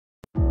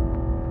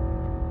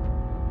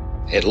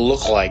It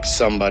looked like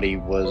somebody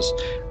was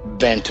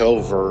bent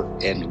over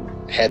and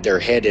had their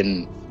head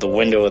in the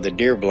window of the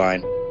deer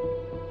blind.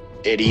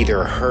 It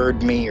either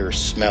heard me or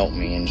smelt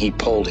me, and he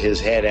pulled his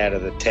head out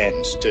of the tent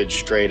and stood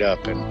straight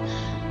up, and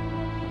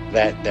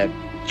that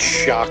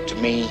shocked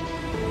me.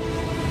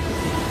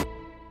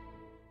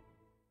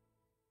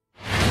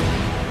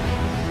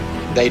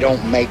 They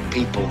don't make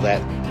people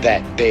that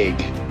big.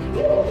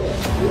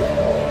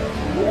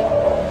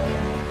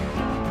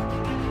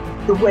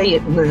 The way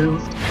it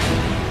moved,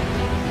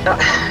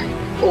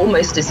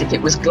 almost as if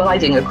it was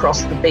gliding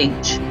across the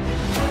beach.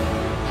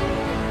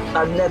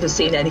 I've never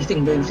seen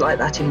anything move like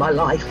that in my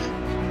life.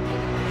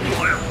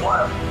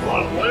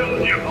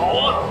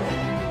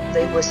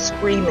 They were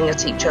screaming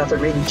at each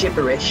other in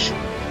gibberish.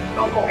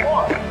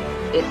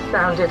 It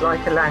sounded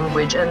like a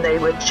language, and they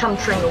were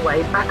chuntering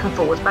away back and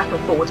forwards, back and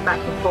forwards, back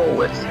and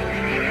forwards.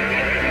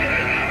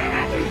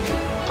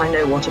 I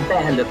know what a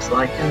bear looks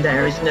like, and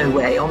there is no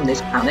way on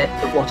this planet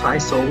that what I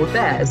saw were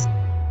bears.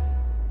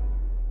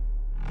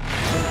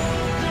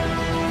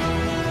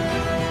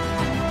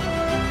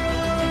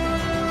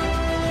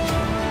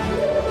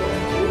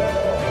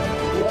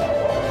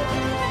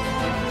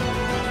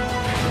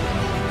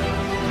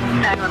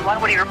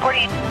 What are you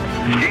reporting?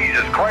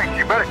 Jesus Christ,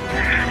 you better...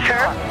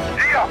 Sir?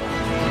 Gia!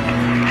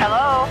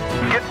 Hello?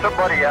 Get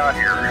somebody out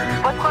here.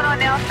 What's going on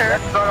now, sir?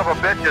 That son of a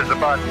bitch is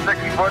about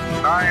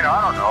 6'9", I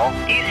don't know.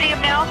 Do you see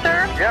him now,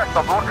 sir? Yes,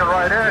 I'm looking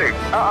right at him.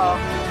 Uh-oh.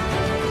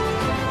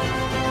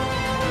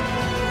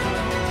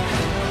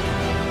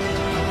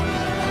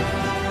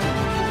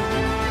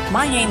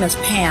 My name is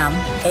Pam,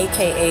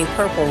 aka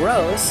Purple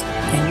Rose,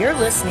 and you're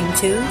listening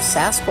to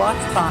Sasquatch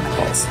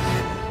Chronicles.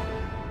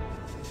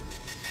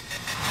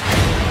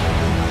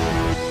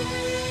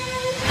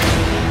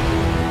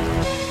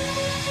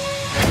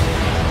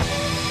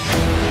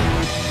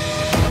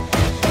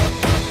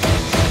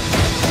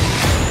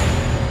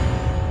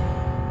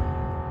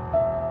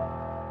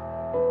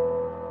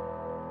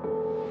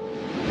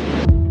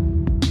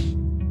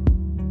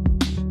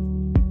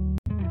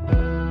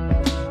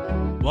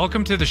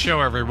 Welcome to the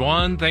show,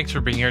 everyone. Thanks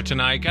for being here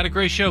tonight. Got a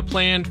great show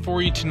planned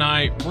for you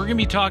tonight. We're going to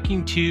be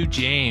talking to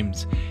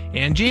James.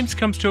 And James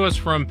comes to us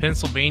from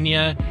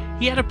Pennsylvania.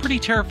 He had a pretty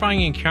terrifying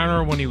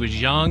encounter when he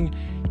was young.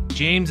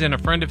 James and a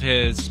friend of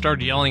his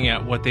started yelling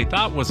at what they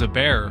thought was a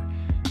bear,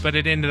 but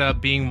it ended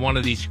up being one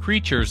of these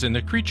creatures, and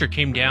the creature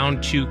came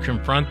down to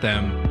confront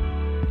them.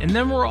 And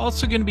then we're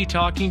also going to be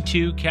talking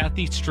to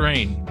Kathy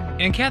Strain.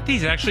 And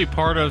Kathy's actually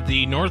part of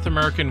the North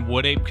American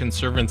Wood Ape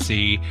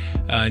Conservancy,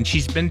 and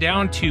she's been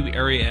down to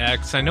Area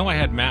X. I know I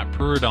had Matt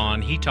Pruitt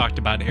on. He talked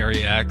about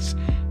Area X.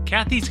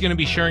 Kathy's going to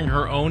be sharing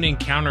her own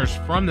encounters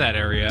from that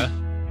area.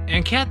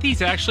 And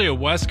Kathy's actually a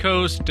West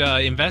Coast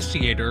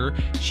investigator.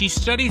 She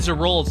studies the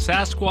role of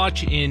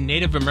Sasquatch in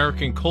Native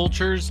American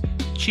cultures.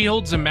 She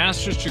holds a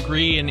master's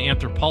degree in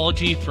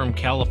anthropology from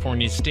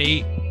California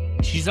State.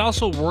 She's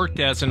also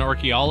worked as an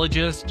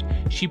archaeologist.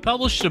 She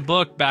published a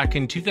book back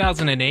in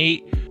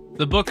 2008.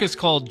 The book is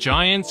called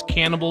Giants,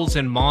 Cannibals,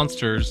 and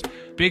Monsters,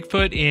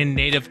 Bigfoot in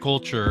Native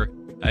Culture.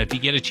 If you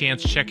get a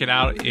chance, check it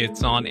out.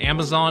 It's on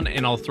Amazon,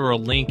 and I'll throw a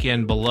link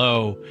in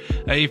below.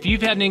 If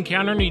you've had an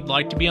encounter and you'd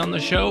like to be on the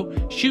show,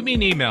 shoot me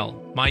an email.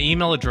 My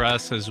email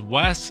address is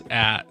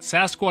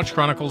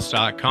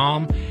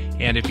wes@sasquatchchronicles.com.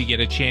 And if you get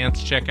a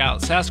chance, check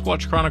out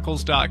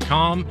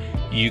sasquatchchronicles.com.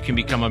 You can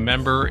become a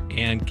member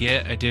and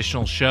get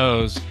additional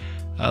shows.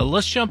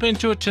 Let's jump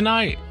into it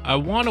tonight. I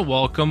want to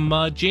welcome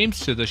James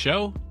to the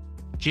show.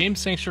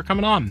 James, thanks for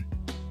coming on.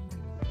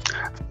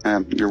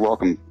 You're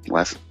welcome,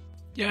 Wes.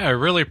 Yeah, I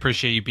really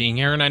appreciate you being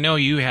here. And I know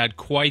you had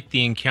quite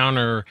the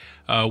encounter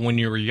when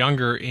you were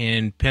younger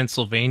in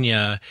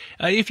Pennsylvania.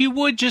 If you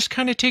would, just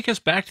kind of take us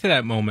back to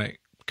that moment.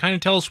 Kind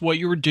of tell us what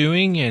you were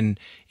doing and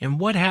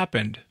what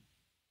happened.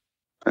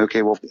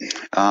 Okay, well,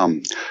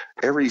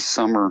 every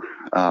summer,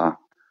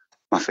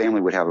 my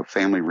family would have a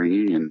family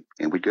reunion,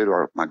 and we'd go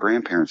to my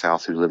grandparents'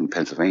 house who lived in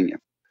Pennsylvania.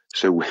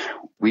 So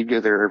we'd go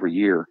there every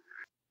year.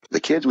 The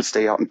kids would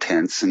stay out in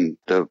tents, and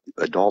the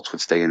adults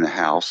would stay in the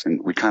house,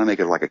 and we kind of make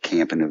it like a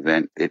camping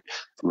event.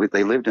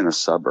 They lived in a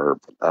suburb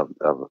of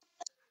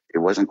it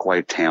wasn't quite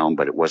a town,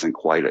 but it wasn't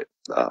quite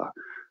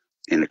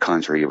in the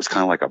country. It was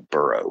kind of like a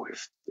borough,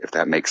 if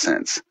that makes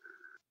sense.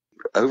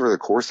 Over the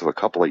course of a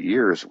couple of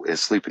years,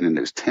 as sleeping in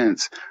those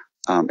tents,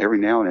 every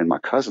now and then my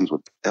cousins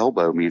would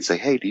elbow me and say,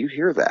 "Hey, do you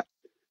hear that?"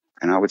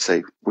 And I would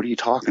say, "What are you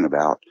talking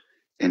about?"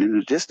 And in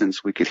the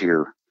distance, we could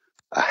hear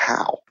a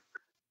howl.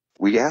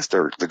 We asked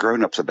the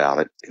grown-ups about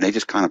it, and they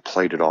just kind of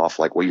played it off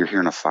like, well, you're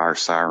hearing a fire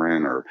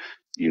siren, or,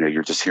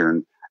 you're just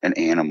hearing an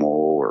animal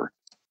or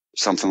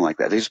something like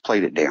that. They just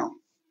played it down.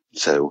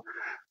 So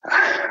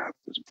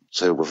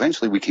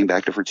eventually we came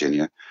back to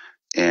Virginia,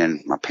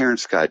 and my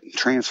parents got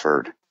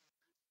transferred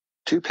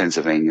to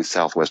Pennsylvania,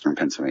 southwestern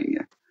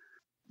Pennsylvania.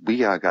 We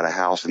got a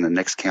house in the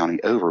next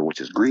county over,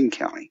 which is Greene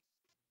County.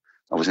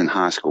 I was in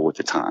high school at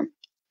the time.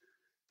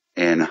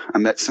 And I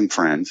met some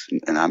friends,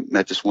 and I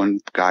met this one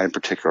guy in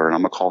particular, and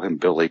I'm going to call him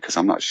Billy because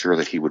I'm not sure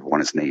that he would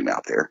want his name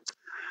out there.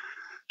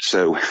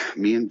 So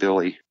me and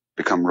Billy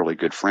become really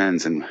good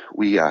friends, and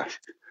we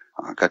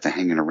got to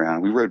hanging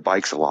around. We rode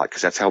bikes a lot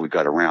because that's how we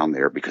got around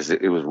there, because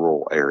it was a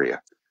rural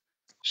area.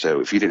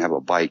 So if you didn't have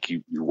a bike,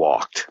 you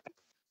walked.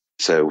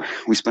 So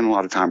we spent a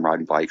lot of time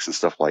riding bikes and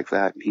stuff like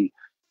that. And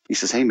he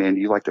says, "Hey man,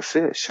 do you like to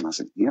fish?" And I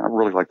said, "Yeah, I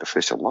really like to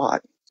fish a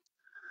lot."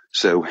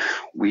 So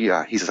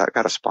he says, "I've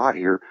got a spot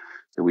here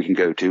that we can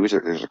go to.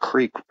 There's a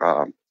creek."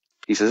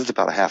 He says, "It's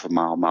about a half a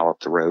mile up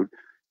the road."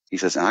 He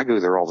says, "And I go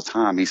there all the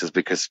time." He says,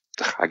 "Because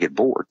I get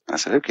bored." I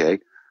said, "Okay,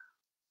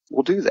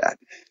 we'll do that."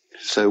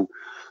 So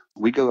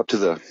we go up to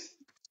the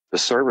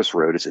service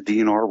road. It's a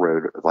DNR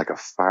road, like a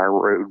fire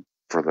road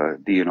for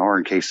the DNR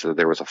in case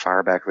there was a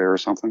fire back there or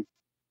something.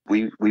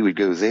 We would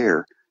go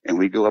there, and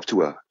we'd go up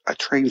to a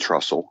train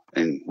trestle,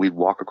 and we'd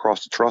walk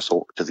across the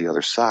trestle to the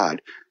other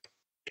side,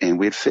 and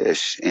we'd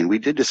fish. And we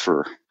did this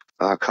for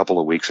a couple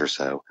of weeks or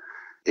so.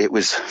 It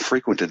was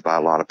frequented by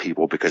a lot of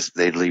people because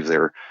they'd leave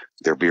their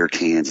beer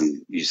cans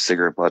and use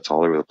cigarette butts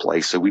all over the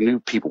place. So we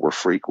knew people were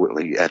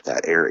frequently at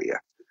that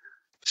area.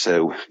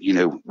 So,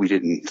 we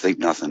didn't think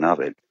nothing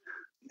of it.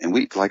 And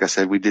like I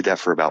said, we did that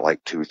for about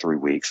like 2 or 3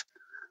 weeks.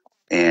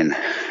 And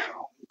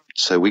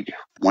so we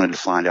wanted to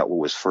find out what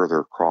was further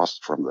across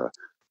from the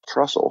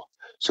trestle.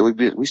 So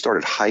we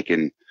started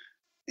hiking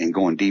and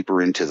going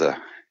deeper into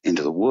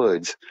the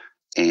woods.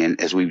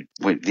 And as we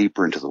went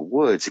deeper into the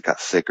woods, it got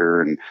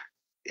thicker, and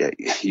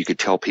you could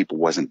tell people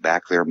wasn't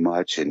back there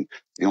much. And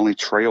the only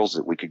trails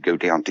that we could go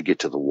down to get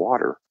to the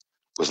water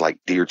was like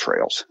deer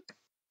trails.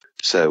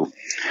 So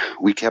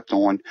we kept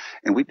on,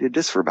 and we did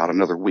this for about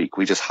another week.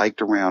 We just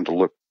hiked around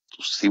to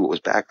see what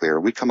was back there.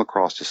 We come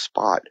across this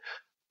spot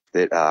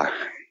that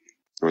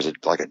there was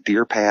like a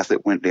deer path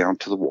that went down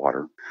to the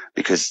water,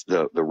 because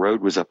the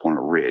road was up on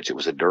a ridge. It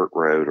was a dirt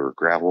road or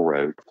gravel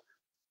road.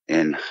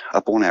 And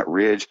up on that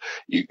ridge,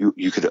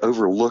 you could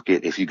overlook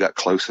it if you got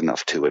close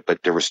enough to it,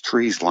 but there was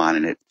trees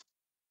lining it.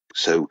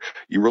 So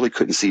you really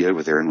couldn't see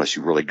over there unless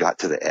you really got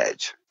to the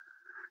edge.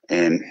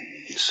 And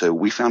so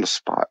we found a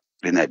spot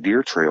in that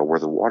deer trail where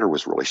the water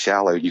was really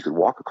shallow. You could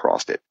walk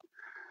across it.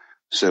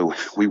 So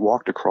we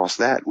walked across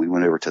that, and we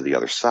went over to the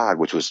other side,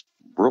 which was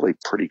really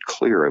pretty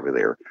clear over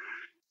there.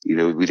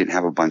 We didn't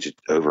have a bunch of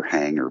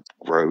overhang or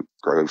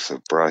growth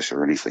of brush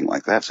or anything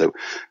like that. So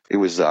it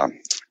was,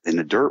 and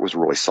the dirt was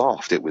really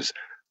soft. It was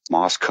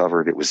moss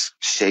covered. It was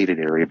shaded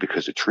area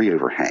because of tree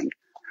overhang.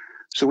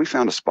 So we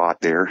found a spot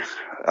there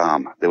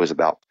that was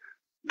about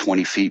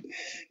 20 feet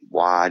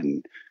wide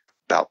and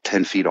about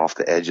 10 feet off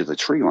the edge of the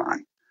tree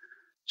line.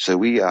 So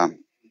we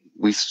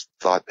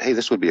thought, hey,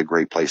 this would be a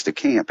great place to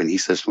camp. And he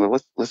says, well,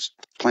 let's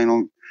plan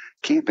on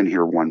camping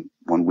here one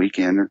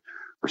weekend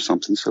or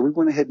something. So we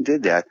went ahead and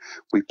did that.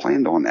 We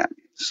planned on that.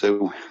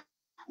 So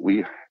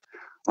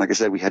like I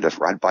said, we had to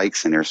ride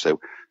bikes in there,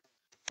 so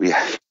we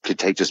could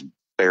take just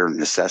bare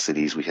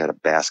necessities. We had a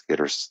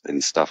basket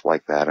and stuff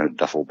like that, and a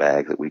duffel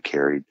bag that we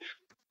carried,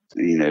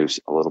 a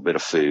little bit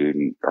of food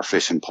and our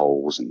fishing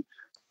poles and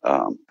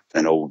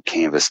an old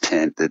canvas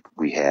tent that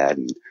we had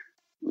and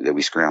that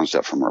we scrounged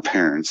up from our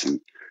parents.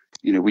 And,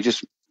 we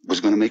just was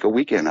going to make a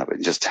weekend of it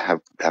and just have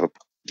a,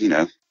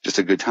 just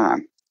a good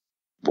time.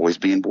 Boys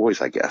being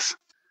boys, I guess.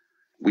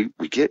 We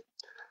get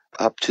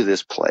up to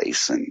this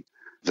place, and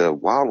the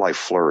wildlife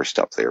flourished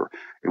up there.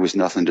 It was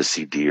nothing to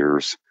see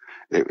deers,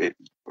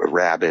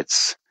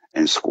 rabbits,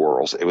 and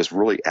squirrels. It was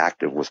really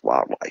active with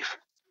wildlife.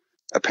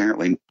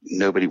 Apparently,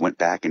 nobody went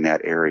back in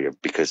that area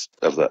because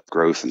of the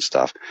growth and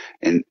stuff.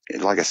 And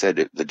like I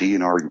said, the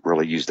DNR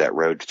really used that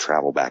road to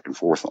travel back and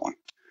forth on.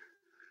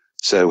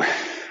 So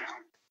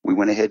we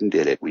went ahead and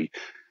did it. We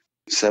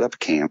set up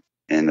camp,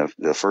 and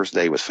the first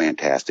day was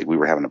fantastic. We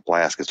were having a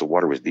blast because the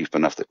water was deep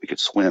enough that we could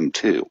swim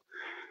too.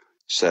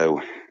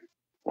 So,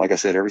 like I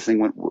said,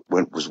 everything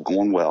was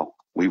going well.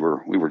 We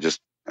were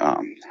just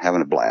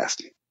having a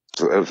blast.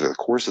 So over the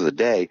course of the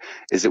day,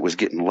 as it was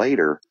getting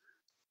later,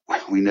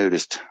 we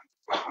noticed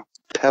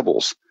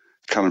pebbles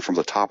coming from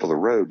the top of the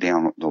road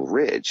down the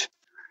ridge,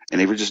 and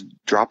they were just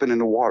dropping in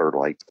the water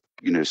like,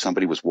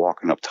 somebody was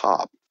walking up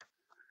top.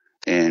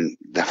 And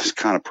that was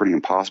kind of pretty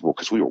impossible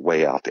because we were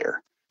way out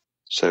there.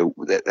 So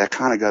that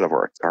kind of got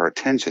our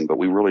attention, but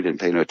we really didn't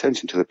pay no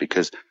attention to it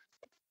because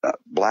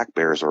black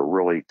bears are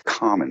really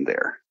common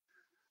there.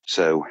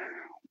 So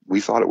we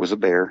thought it was a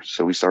bear,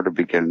 so we started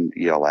beginning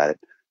to yell at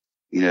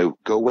it,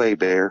 go away,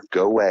 bear,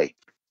 go away.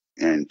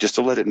 And just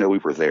to let it know we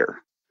were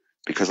there.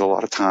 Because a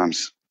lot of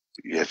times,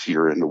 if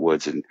you're in the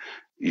woods and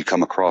you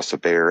come across a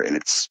bear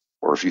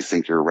or if you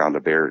think you're around a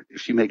bear,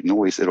 if you make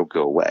noise, it'll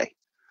go away.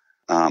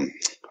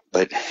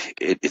 But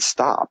it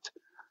stopped,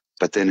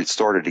 but then it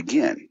started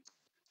again.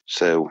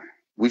 So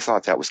we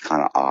thought that was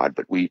kind of odd,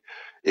 but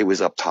it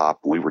was up top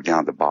and we were down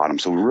at the bottom,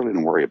 so we really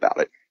didn't worry about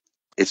it.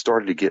 It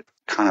started to get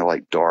kind of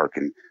like dark,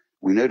 and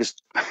we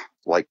noticed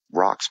like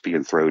rocks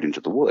being thrown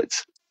into the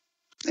woods.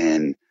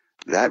 And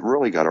that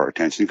really got our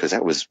attention because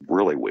that was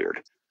really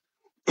weird.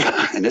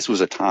 And this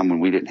was a time when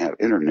we didn't have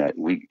internet.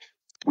 We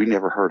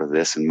never heard of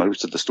this, and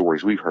most of the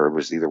stories we heard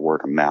was either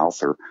word of mouth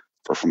or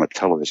from a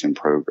television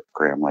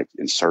program like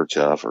In Search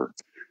of or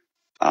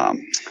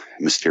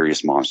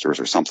Mysterious Monsters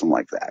or something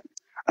like that.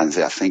 And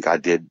I think I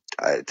did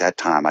at that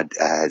time. I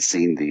had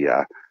seen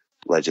the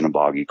Legend of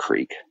Boggy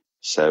Creek.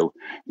 So,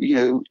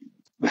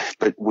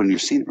 but when you're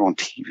seeing it on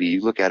TV,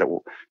 you look at it.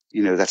 Well,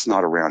 that's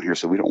not around here,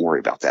 so we don't worry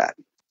about that.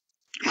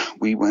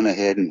 We went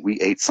ahead and we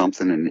ate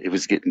something, and it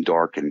was getting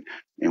dark, and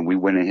we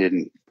went ahead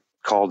and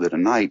called it a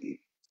night.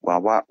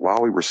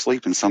 While we were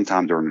sleeping,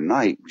 sometime during the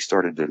night, we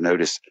started to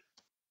notice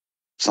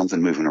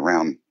something moving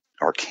around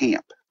our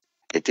camp.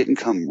 It didn't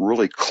come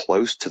really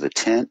close to the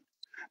tent,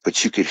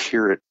 but you could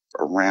hear it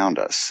around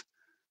us.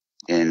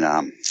 And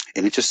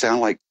it just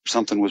sounded like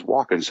something was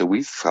walking. So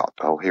we thought,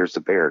 oh, here's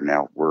the bear.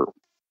 Now we're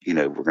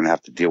going to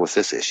have to deal with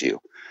this issue.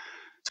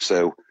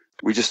 So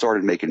we just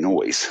started making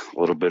noise, a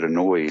little bit of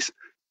noise,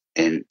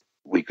 and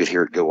we could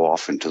hear it go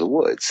off into the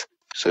woods.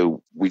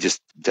 So we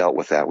just dealt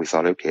with that. We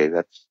thought, okay,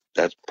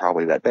 that's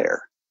probably that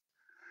bear.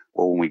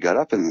 Well, when we got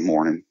up in the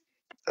morning,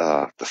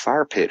 the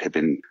fire pit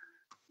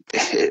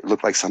it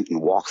looked like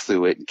something walked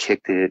through it and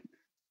kicked it.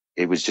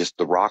 It was just,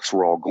 the rocks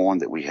were all gone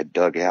that we had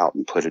dug out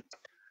and put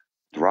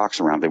the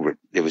rocks around.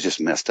 It was just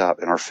messed up,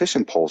 and our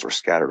fishing poles were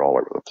scattered all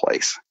over the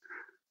place.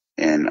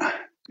 And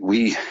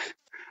we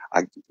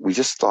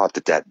just thought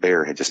that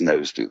bear had just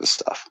nosed through the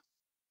stuff.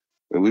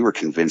 We were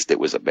convinced it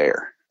was a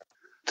bear.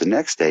 The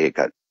next day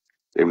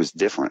it was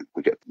different.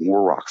 We got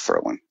more rock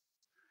throwing,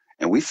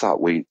 and we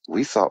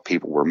thought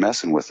people were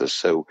messing with us.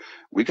 So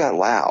we got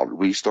loud.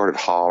 We started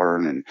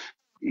hollering, and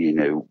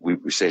we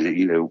were saying,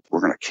 we're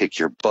going to kick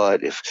your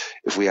butt if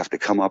we have to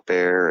come up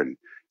there, and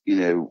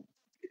and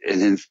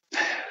then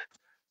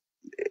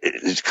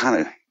it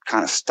kind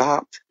of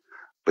stopped,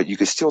 but you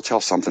could still tell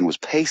something was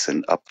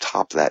pacing up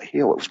top of that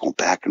hill. It was going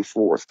back and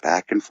forth,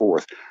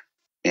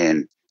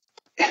 and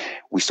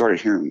we started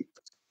hearing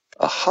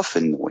a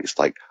huffing noise,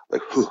 like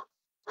huh,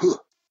 huh.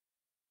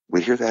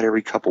 We'd hear that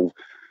every couple,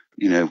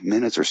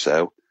 minutes or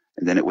so,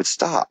 and then it would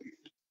stop.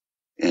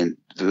 And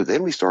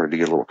then we started to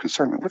get a little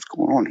concerned. What's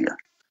going on here?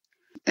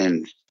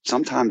 And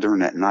sometime during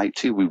that night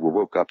too, we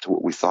woke up to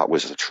what we thought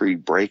was a tree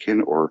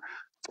breaking or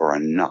a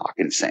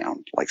knocking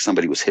sound, like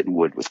somebody was hitting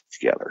wood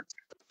together.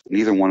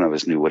 Neither one of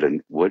us knew what a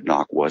wood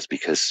knock was,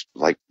 because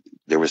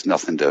there was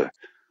nothing to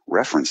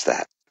reference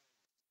that.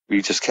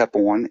 We just kept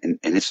on, and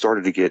it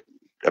started to get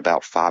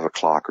about 5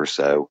 o'clock or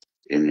so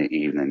in the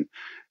evening,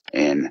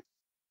 and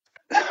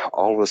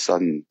all of a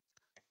sudden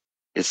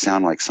it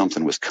sounded like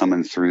something was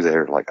coming through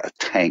there, like a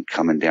tank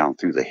coming down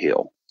through the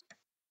hill.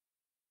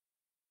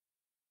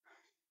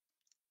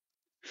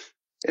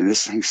 And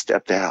this thing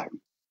stepped out,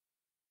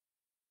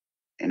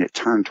 and it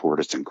turned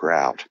toward us and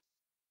growled.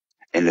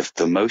 And if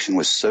the motion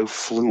was so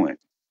fluent,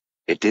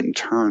 it didn't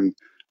turn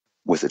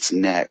with its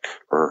neck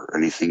or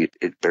anything.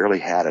 It barely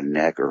had a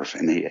neck or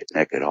any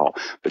neck at all.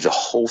 But the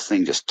whole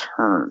thing just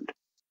turned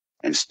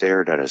and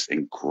stared at us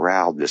and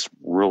growled this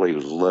really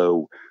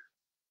low,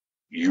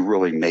 you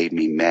really made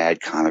me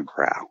mad kind of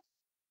growl.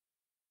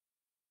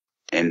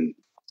 And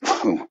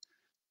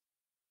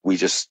we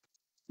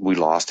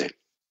lost it.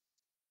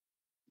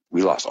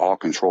 We lost all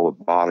control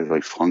of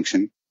bodily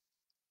function.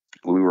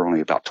 We were only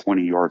about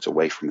 20 yards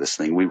away from this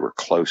thing. We were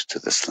close to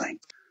this thing.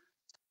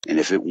 And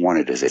if it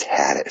wanted us, it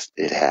had us.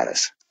 It had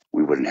us.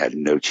 We wouldn't have had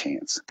no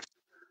chance.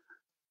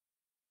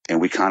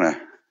 And we kind of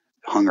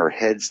hung our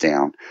heads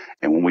down.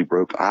 And when we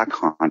broke eye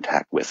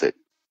contact with it,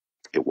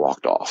 it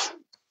walked off.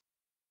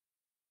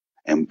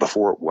 And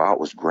while it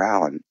was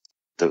growling,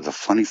 the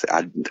funny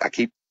thing, I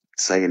keep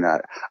saying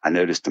that I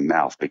noticed the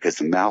mouth, because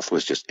the mouth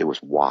was it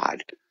was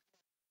wide.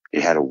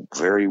 It had a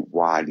very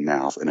wide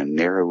mouth and a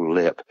narrow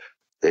lip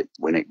that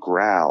when it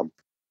growled,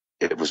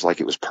 it was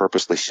like it was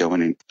purposely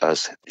showing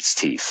us its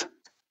teeth.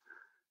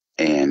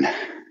 And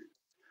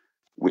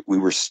we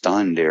were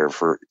stunned there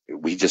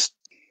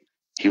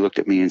he looked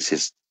at me and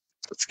says,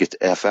 let's get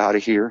the F out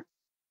of here.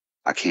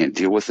 I can't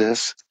deal with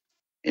this.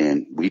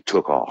 And we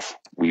took off.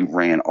 We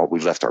ran, we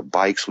left our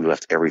bikes, we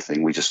left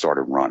everything. We just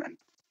started running.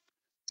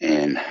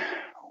 And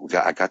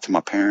I got to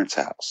my parents'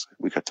 house.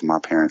 We got to my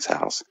parents'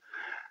 house,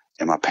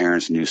 and my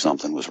parents knew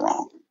something was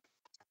wrong.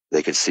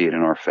 They could see it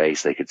in our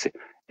face. They could see,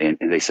 and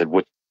they said,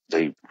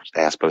 they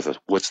asked both of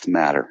us, what's the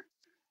matter?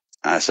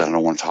 And I said, I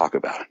don't want to talk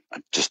about it. I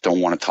just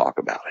don't want to talk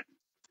about it.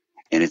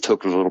 And it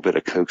took a little bit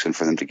of coaxing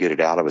for them to get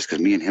it out of us, because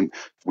me and him,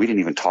 we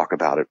didn't even talk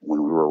about it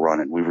when we were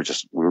running. We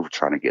were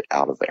trying to get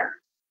out of there.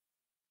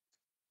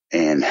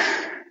 And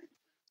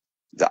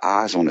the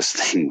eyes on this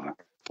thing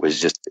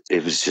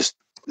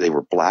they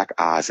were black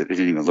eyes. It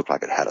didn't even look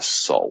like it had a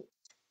soul.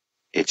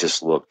 It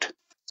just looked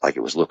like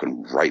it was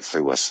looking right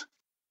through us.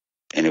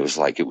 And it was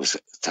like it was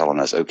telling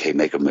us, okay,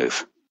 make a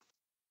move.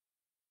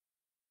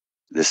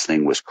 This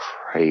thing was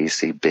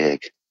crazy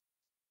big.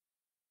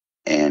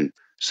 And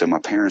so my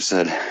parents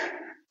said,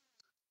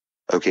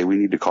 okay, we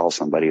need to call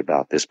somebody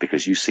about this,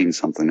 because you've seen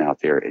something out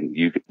there, and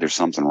there's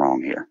something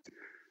wrong here.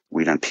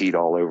 We done peed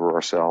all over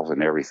ourselves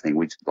and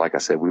everything. Like I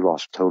said, we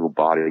lost total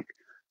body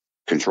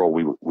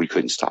control. We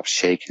couldn't stop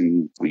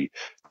shaking. We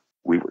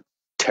were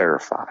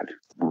terrified.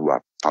 My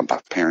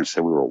parents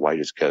said we were white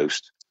as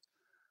ghosts.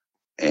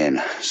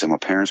 And so my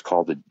parents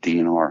called the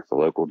DNR, the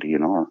local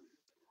DNR.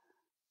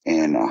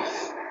 And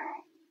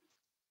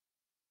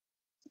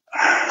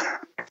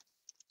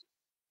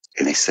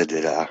they said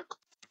that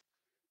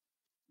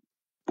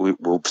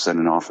we'll send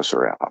an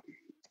officer out.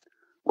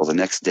 Well, the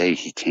next day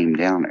he came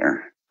down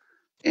there,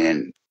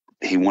 and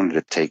he wanted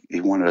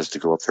us to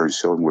go up there and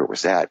show him where it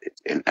was at,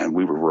 and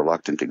we were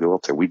reluctant to go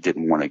up there. We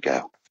didn't want to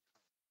go.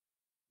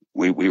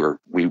 We were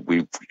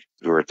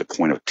at the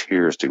point of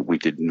tears.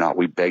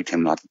 We begged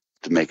him not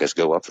to make us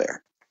go up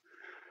there.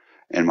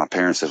 And my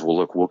parents said, well,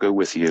 look, we'll go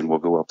with you and we'll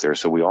go up there.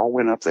 So we all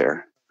went up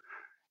there,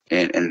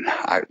 and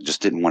I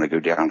just didn't want to go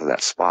down to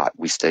that spot.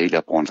 We stayed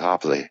up on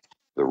top of the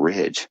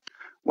ridge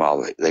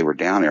while they were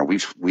down there.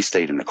 We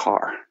stayed in the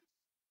car.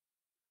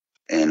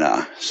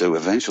 And so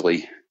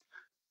eventually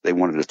the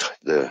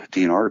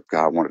DNR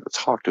guy wanted to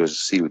talk to us to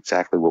see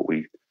exactly what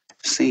we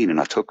seen. And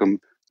I took him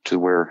to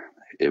where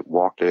it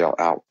walked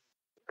out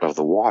of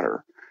the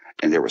water,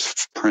 and there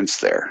was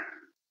prints there.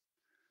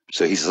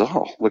 So he says,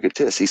 oh, look at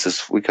this. He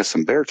says, we got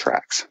some bear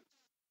tracks.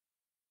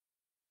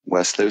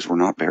 Wes, those were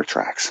not bear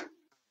tracks.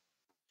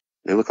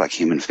 They look like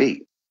human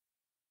feet.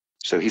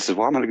 So he said,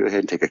 well, I'm going to go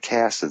ahead and take a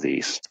cast of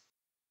these.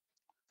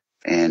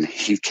 And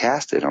he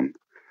casted them.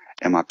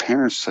 And my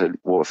parents said,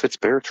 well, if it's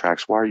bear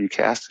tracks, why are you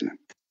casting them?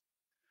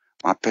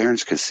 My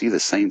parents could see the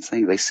same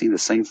thing. They see the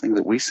same thing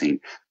that we seen.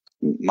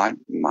 My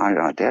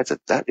dad said,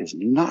 that is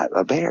not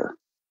a bear.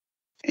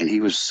 And he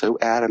was so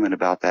adamant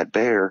about that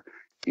bear.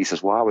 He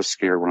says, well, I was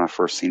scared when I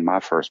first seen my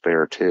first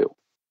bear too.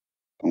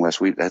 And Wes,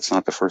 that's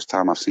not the first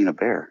time I've seen a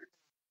bear.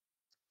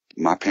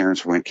 My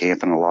parents went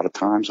camping a lot of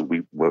times, and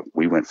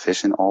we went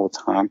fishing all the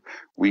time.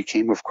 We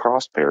came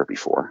across bear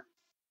before.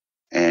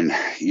 And,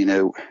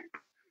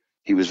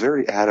 he was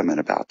very adamant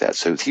about that.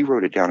 So he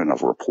wrote it down in a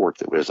report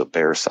that was a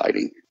bear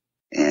sighting.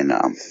 And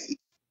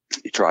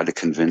he tried to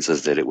convince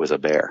us that it was a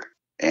bear.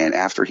 And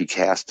after he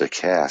cast the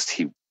cast,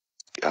 he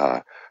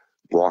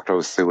walked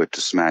over through it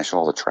to smash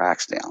all the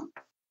tracks down.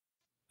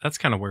 That's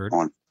kind of weird.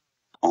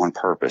 On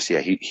purpose.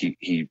 Yeah,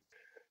 he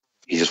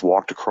just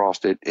walked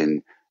across it,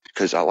 and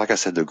because like I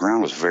said, the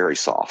ground was very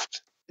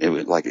soft. It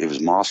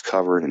was moss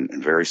covered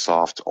and very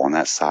soft on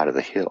that side of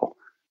the hill.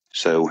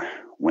 So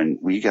when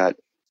we got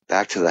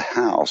back to the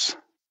house,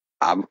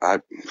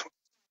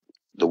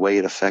 the way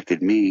it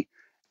affected me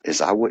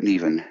is I wouldn't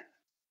even,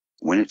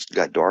 when it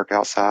got dark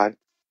outside,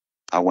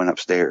 I went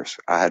upstairs.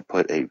 I had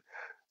put a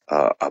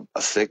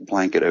thick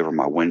blanket over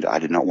my window. I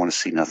did not want to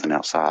see nothing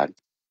outside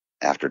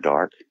after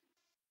dark.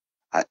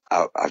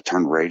 I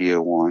turned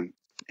radio on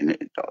and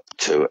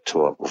to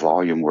a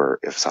volume where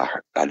if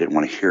I didn't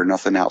want to hear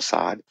nothing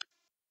outside,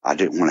 I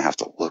didn't want to have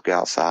to look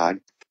outside.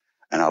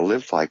 And I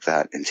lived like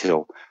that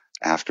until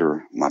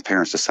after my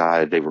parents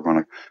decided they were going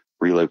to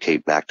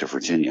relocate back to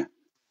Virginia.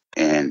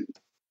 And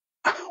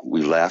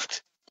we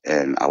left,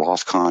 and I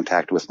lost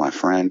contact with my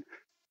friend,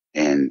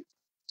 and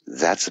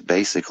that's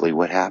basically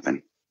what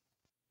happened.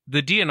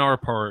 The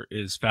DNR part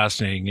is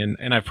fascinating,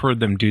 and I've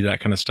heard them do that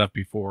kind of stuff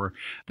before.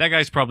 That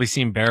guy's probably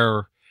seen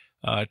bear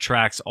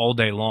tracks all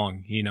day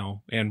long,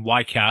 and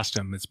why cast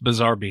them? It's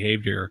bizarre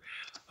behavior.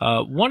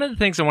 One of the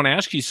things I want to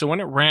ask you, so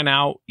when it ran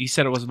out, you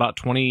said it was about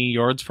 20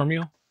 yards from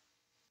you?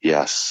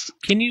 Yes.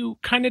 Can you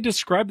kind of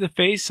describe the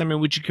face? I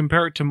mean, would you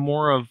compare it to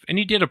more of, and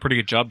you did a pretty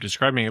good job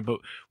describing it, but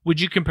would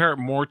you compare it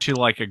more to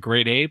like a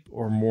great ape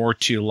or more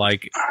to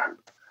like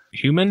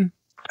human?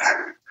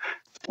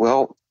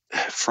 Well,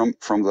 from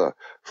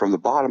the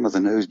bottom of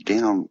the nose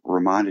down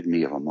reminded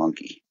me of a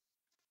monkey.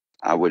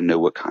 I wouldn't know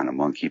what kind of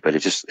monkey, but it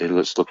just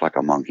looked like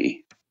a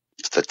monkey.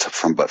 But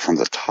from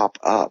the top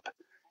up,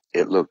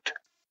 it looked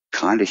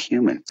kind of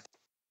human.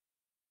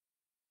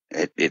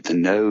 The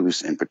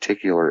nose in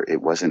particular,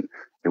 it wasn't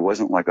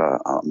like a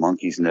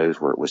monkey's nose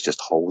where it was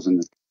just holes in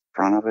the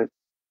front of it,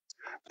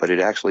 but it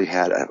actually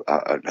had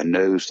a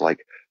nose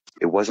like,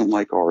 it wasn't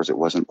like ours. It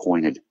wasn't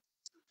pointed,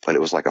 but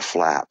it was like a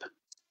flap,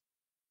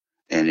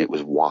 and it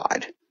was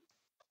wide.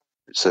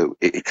 So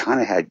it kind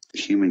of had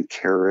human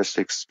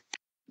characteristics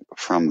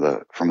from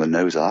the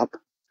nose up,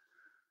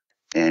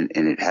 and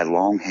it had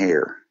long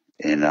hair,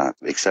 and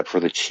except for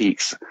the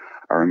cheeks,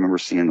 I remember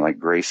seeing like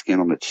gray skin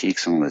on the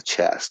cheeks and on the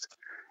chest.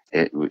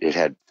 It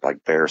had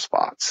like bare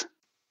spots.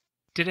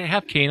 Did it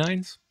have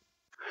canines?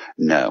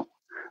 No.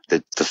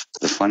 The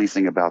funny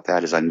thing about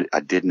that is I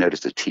did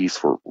notice the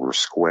teeth were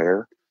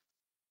square,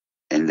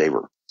 and they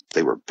were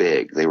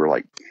big. They were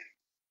like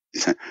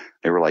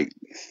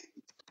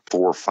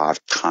 4 or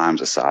 5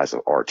 times the size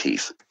of our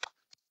teeth.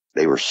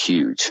 They were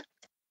huge.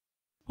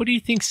 What do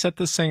you think set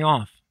this thing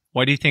off?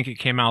 Why do you think it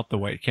came out the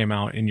way it came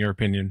out, in your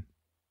opinion?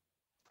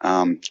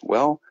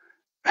 Well,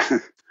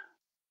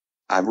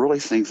 I really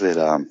think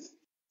that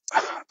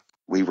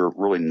we were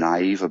really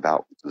naive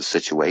about the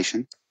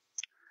situation,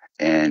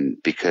 and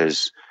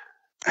because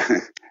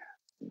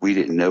we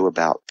didn't know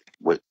about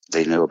what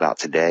they know about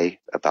today,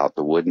 about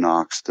the wood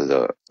knocks,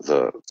 the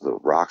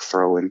rock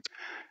throwing,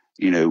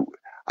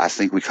 I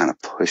think we kind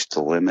of pushed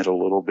the limit a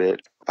little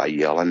bit by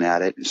yelling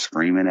at it and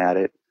screaming at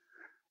it,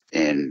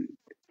 and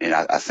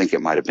I think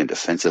it might have been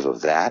defensive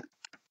of that,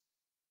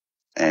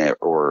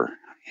 or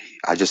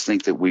I just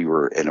think that we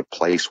were in a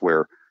place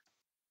where,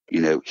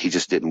 he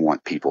just didn't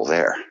want people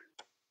there.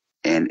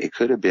 And it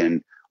could have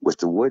been with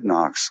the wood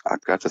knocks, I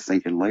got to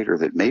thinking later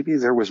that maybe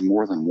there was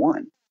more than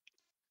one,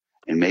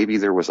 and maybe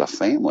there was a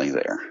family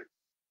there.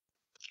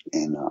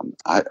 And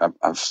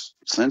I've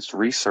since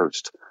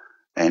researched,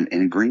 and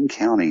in Greene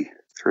County,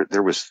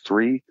 there was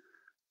 3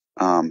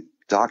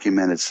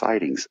 documented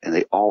sightings, and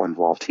they all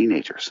involved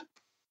teenagers.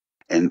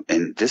 And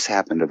this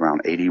happened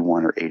around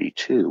 81 or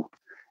 82,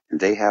 and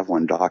they have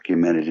one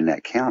documented in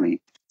that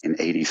county in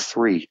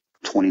 83,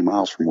 20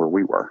 miles from where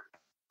we were.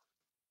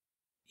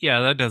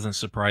 Yeah, that doesn't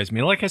surprise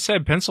me. Like I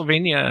said,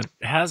 Pennsylvania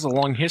has a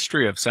long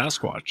history of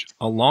Sasquatch,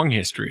 a long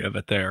history of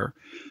it there.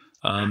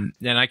 And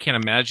I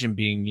can't imagine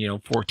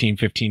being, 14,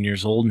 15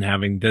 years old and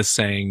having this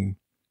thing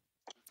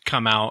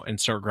come out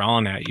and start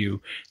growling at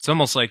you. It's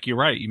almost like you're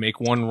right. You make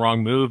one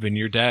wrong move and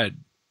you're dead.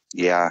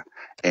 Yeah.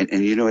 And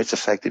it's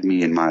affected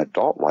me in my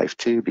adult life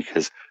too,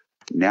 because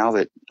now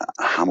that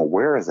I'm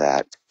aware of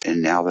that,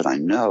 and now that I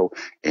know,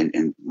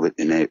 and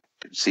I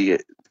see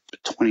it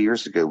 20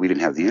 years ago, we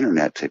didn't have the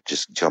internet to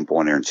just jump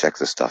on there and check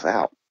this stuff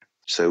out.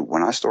 So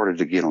when I started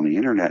to get on the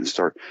internet and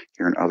start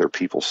hearing other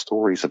people's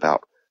stories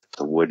about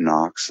the wood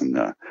knocks and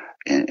the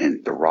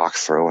rock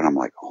throw, and I'm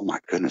like, oh my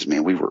goodness,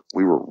 man, we were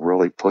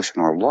really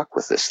pushing our luck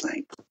with this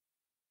thing.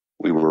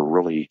 We were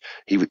really,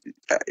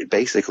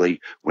 basically,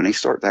 when they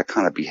start that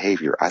kind of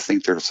behavior, I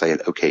think they're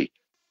saying, okay,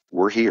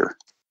 we're here.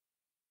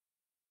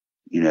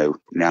 Now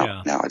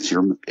it's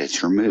your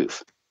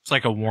move. It's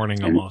like a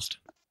warning almost.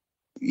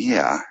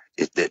 Yeah.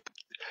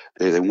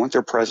 They want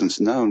their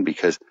presence known,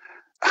 because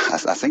I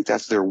think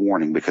that's their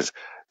warning, because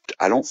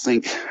I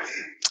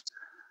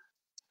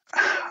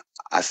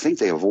think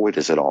they avoid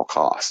us at all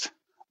costs.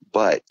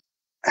 But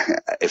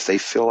if they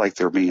feel like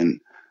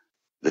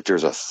that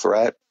there's a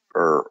threat,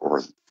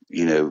 or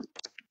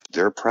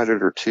they're a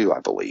predator too, I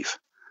believe.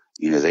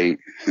 They're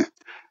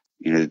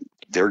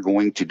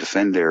going to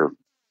defend their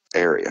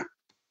area.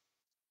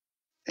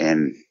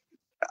 And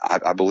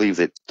I believe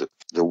that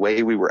the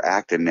way we were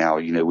acting now,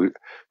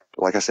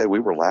 like I said, we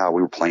were loud.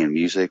 We were playing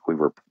music. We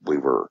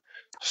were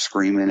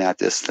screaming at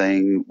this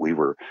thing. We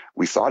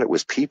thought it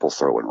was people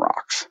throwing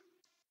rocks.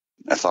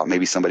 I thought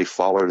maybe somebody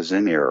followed us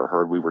in there or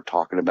heard we were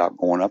talking about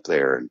going up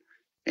there. And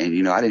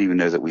I didn't even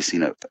know that we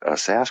seen a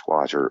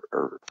Sasquatch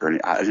or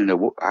I didn't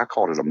know. I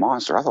called it a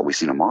monster. I thought we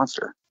seen a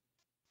monster.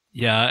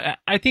 Yeah,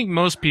 I think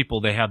most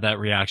people, they have that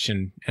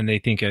reaction and they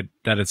think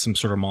that it's some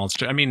sort of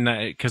monster. I mean,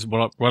 because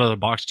what other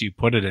box do you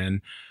put it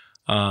in?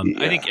 I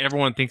think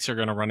everyone thinks they're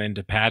going to run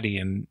into Patty,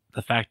 and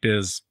the fact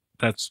is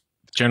that's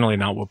generally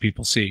not what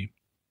people see.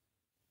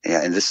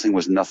 Yeah, and this thing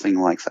was nothing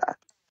like that.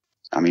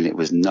 I mean, it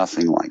was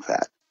nothing like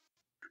that.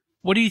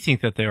 What do you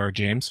think that they are,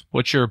 James?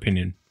 What's your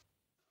opinion?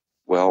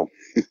 Well,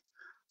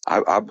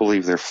 I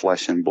believe they're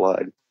flesh and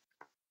blood,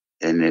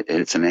 and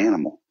it's an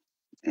animal,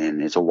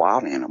 and it's a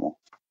wild animal.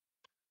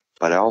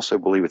 But I also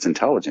believe it's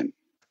intelligent.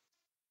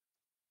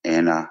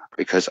 And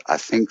because I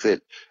think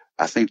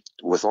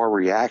with our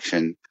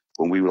reaction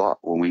when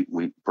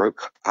we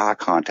broke eye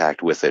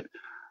contact with it,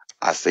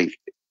 I think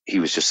he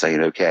was just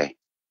saying, okay,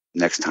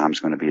 next time's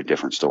going to be a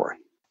different story.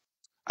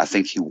 I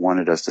think he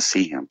wanted us to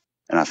see him,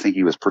 and I think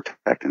he was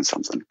protecting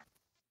something.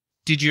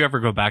 Did you ever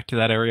go back to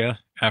that area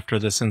after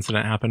this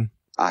incident happened?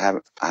 I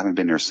haven't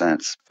been there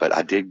since, but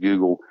I did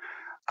Google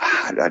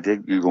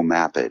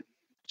map it.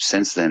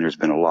 Since then, there's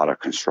been a lot of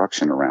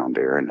construction around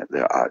there, and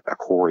a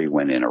quarry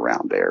went in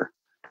around there.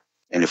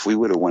 And if we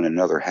would have went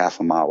another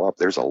half a mile up,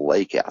 there's a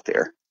lake out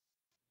there.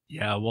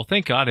 Yeah, well,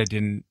 thank God it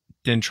didn't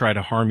try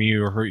to harm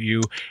you or hurt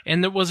you.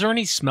 And was there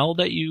any smell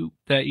that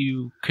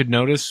you could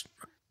notice?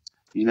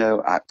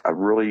 I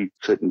really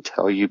couldn't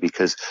tell you,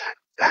 because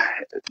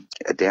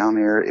down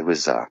there it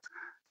was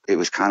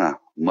kind of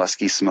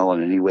musky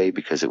smelling anyway,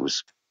 because it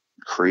was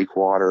creek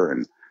water,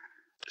 and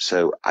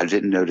so I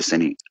didn't notice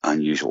any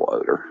unusual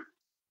odor.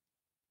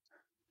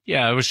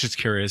 Yeah, I was just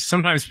curious.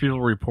 Sometimes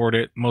people report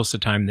it. Most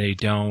of the time they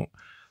don't.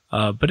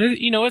 But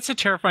it's a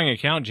terrifying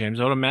account, James.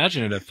 I would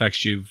imagine it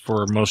affects you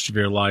for most of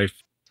your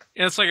life.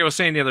 And it's like I was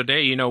saying the other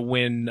day,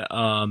 when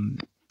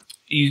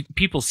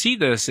people see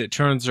this, it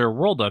turns their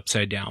world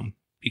upside down,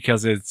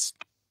 because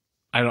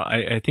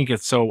I think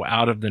it's so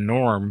out of the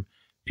norm.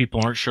 People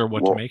aren't sure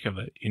what to make of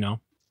it,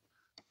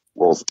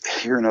 Well,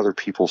 hearing other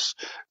people's,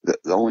 the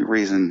only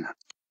reason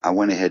I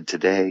went ahead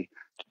today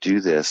to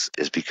do this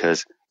is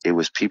because it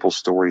was people's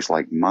stories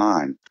like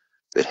mine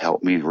that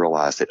helped me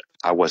realize that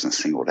I wasn't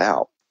singled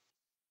out,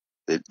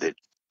 that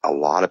a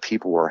lot of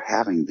people were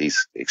having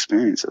these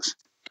experiences,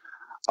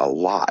 a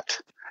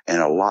lot.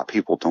 And a lot of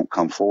people don't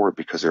come forward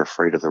because they're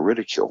afraid of the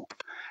ridicule,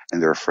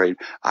 and they're afraid.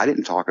 I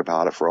didn't talk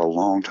about it for a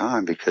long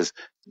time because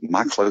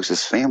my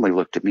closest family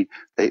looked at me.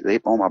 They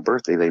on my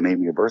birthday, they made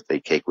me a birthday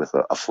cake with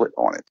a foot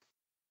on it.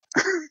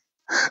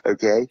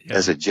 Okay. Yeah.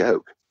 As a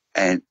joke.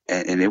 And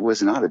it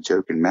was not a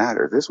joking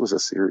matter. This was a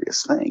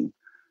serious thing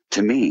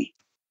to me.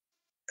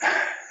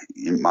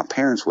 My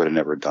parents would have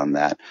never done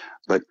that,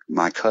 but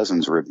my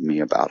cousins ribbed me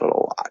about it a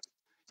lot,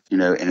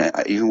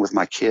 and even with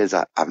my kids,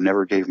 I've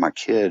never gave my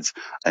kids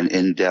an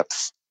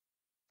in-depth,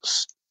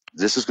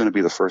 this is going to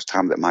be the first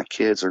time that my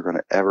kids are going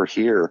to ever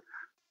hear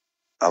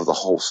of the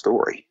whole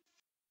story.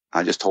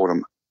 I just told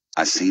them,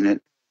 I seen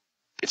it.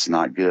 It's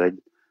not good.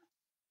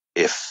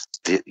 If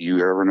you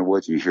ever in the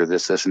woods, you hear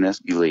this, and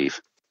this, you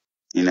leave.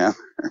 You know?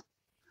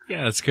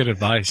 Yeah, it's good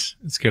advice.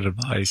 It's good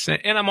advice.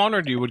 And I'm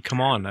honored you would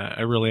come on.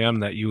 I really am,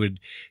 that you would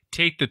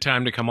take the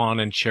time to come on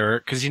and share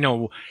it. Because,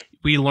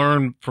 we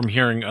learn from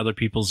hearing other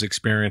people's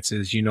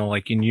experiences.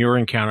 Like in your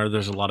encounter,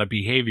 there's a lot of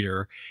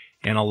behavior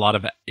and a lot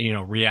of,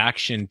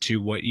 reaction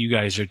to what you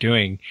guys are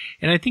doing.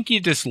 And I think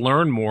you just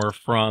learn more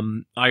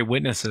from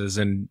eyewitnesses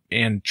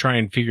and try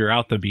and figure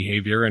out the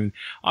behavior. And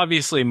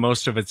obviously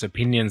most of it's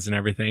opinions and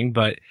everything,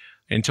 but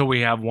until we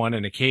have one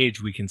in a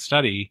cage we can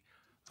study,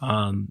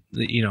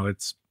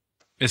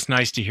 it's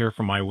nice to hear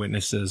from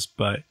eyewitnesses.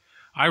 But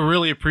I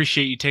really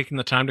appreciate you taking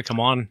the time to come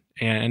on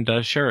and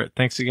share it.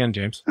 Thanks again,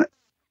 James.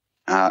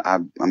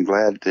 I'm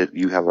glad that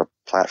you have a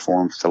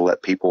platform to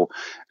let people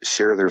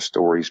share their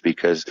stories,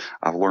 because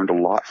I've learned a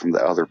lot from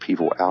the other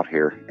people out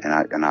here,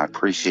 and I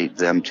appreciate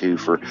them too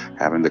for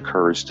having the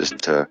courage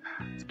to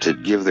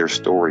give their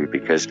story,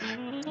 because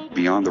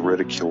beyond the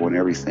ridicule and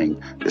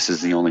everything, this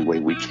is the only way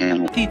we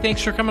can.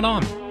 Thanks for coming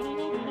on.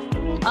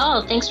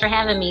 Oh, thanks for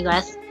having me,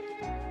 Gus.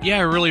 Yeah,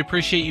 I really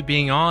appreciate you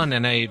being on,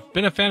 and I've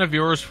been a fan of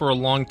yours for a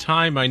long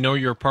time. I know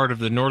you're part of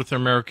the North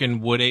American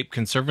Wood Ape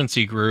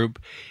Conservancy Group,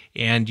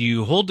 and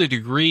you hold a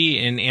degree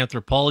in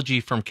anthropology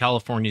from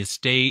California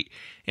State,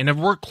 and have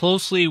worked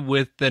closely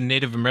with the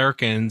Native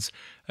Americans.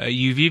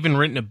 You've even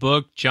written a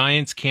book,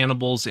 Giants,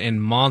 Cannibals,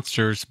 and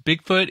Monsters,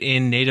 Bigfoot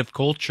in Native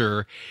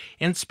Culture,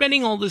 and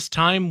spending all this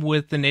time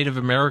with the Native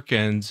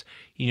Americans,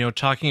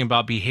 talking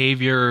about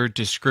behavior,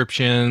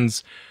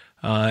 descriptions,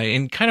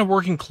 and kind of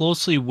working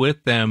closely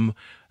with them.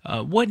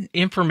 What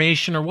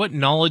information or what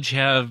knowledge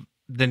have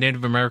the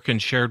Native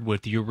Americans shared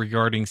with you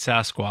regarding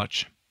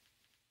Sasquatch?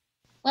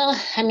 Well,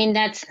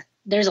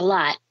 there's a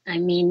lot.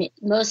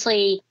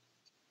 Mostly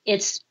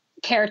it's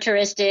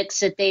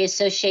characteristics that they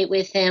associate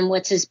with him.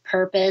 What's his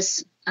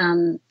purpose?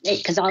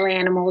 Because all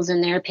animals,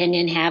 in their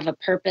opinion, have a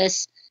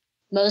purpose.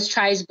 Most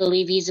tribes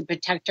believe he's a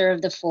protector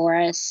of the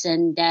forests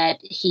and that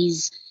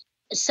he's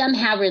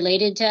somehow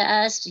related to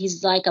us.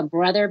 He's like a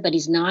brother, but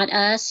he's not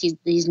us.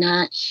 He's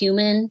not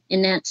human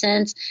in that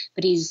sense,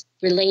 but he's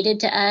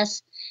related to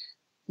us.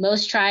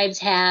 Most tribes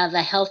have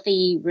a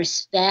healthy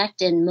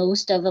respect, and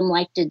most of them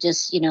like to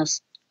just,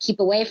 keep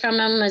away from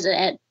him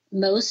at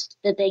most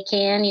that they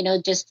can.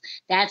 Just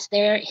that's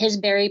his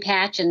berry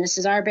patch, and this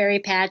is our berry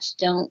patch.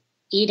 Don't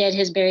eat at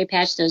his berry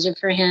patch. Those are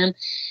for him.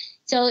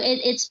 So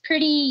it's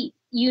pretty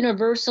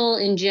universal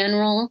in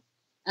general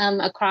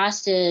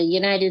across the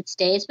United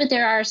States, but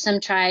there are some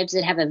tribes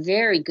that have a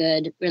very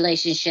good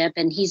relationship,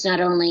 and he's not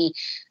only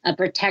a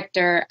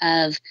protector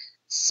of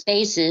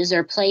spaces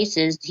or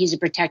places, he's a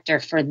protector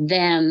for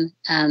them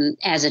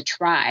as a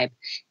tribe.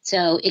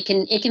 So it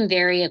can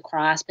vary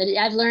across, but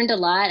I've learned a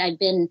lot. I've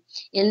been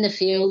in the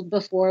field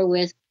before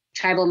with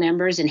tribal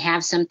members and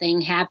have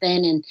something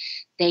happen, and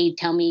they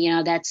tell me,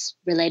 that's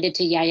related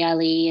to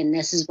Yayali, and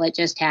this is what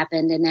just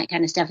happened, and that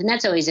kind of stuff. And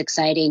that's always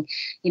exciting,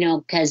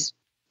 because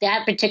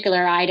that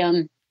particular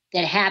item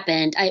that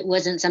happened, it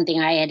wasn't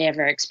something I had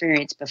ever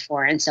experienced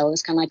before. And so it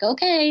was kind of like,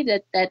 okay,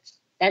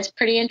 that's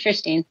pretty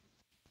interesting.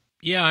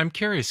 Yeah, I'm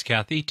curious,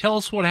 Kathy. Tell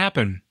us what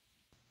happened.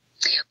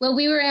 Well,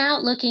 we were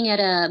out looking at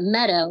a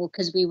meadow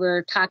because we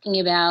were talking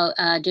about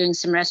doing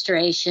some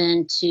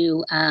restoration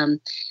to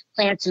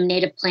plant some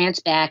native plants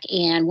back.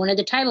 And one of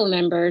the tribal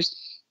members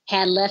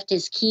had left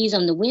his keys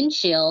on the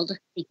windshield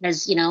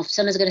because, if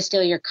someone's going to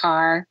steal your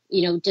car,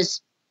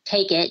 just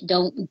take it.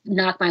 Don't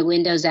knock my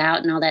windows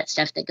out and all that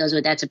stuff that goes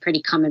with that. It's a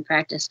pretty common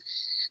practice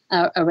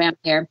around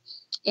here.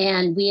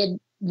 And we had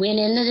went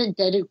in,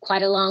 did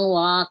quite a long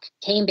walk,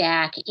 came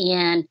back,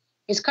 and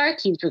his car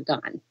keys were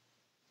gone.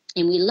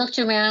 And we looked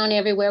around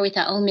everywhere. We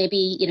thought, oh,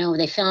 maybe,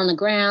 they fell on the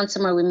ground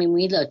somewhere.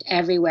 We looked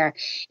everywhere.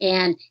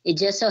 And it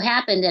just so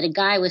happened that a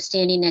guy was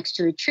standing next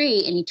to a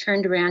tree, and he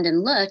turned around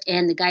and looked,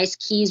 and the guy's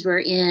keys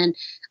were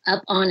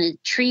up on a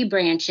tree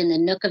branch in the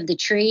nook of the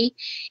tree.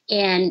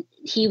 And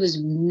he was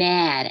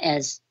mad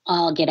as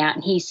all get out.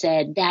 And he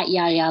said that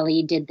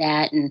Yayali did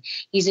that, and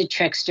he's a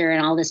trickster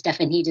and all this stuff.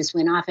 And he just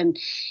went off.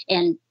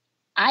 And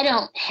I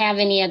don't have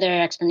any other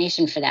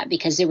explanation for that,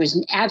 because there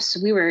was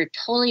we were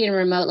totally in a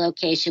remote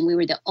location. We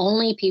were the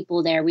only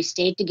people there. We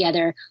stayed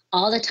together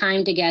all the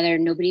time together.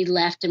 Nobody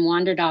left and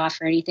wandered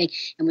off or anything.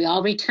 And we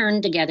all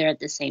returned together at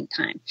the same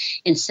time.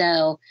 And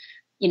so,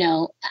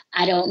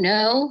 I don't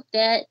know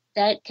that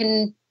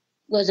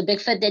was a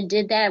Bigfoot that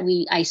did that.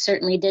 I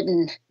certainly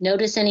didn't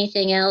notice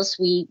anything else.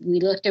 We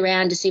looked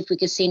around to see if we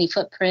could see any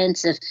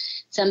footprints, if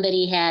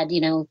somebody had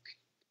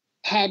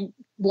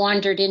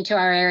wandered into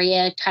our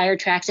area, tire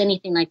tracks,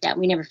 anything like that.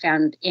 We never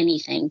found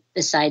anything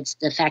besides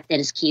the fact that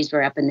his keys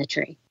were up in the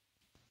tree.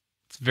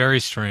 It's very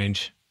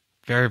strange.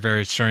 Very,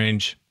 very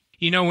strange.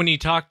 When you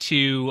talk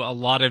to a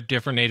lot of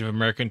different Native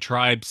American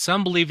tribes,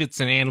 some believe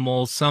it's an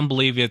animal, some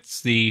believe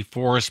it's the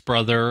forest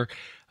brother,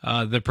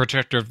 the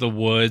protector of the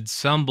woods.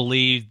 Some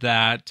believe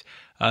that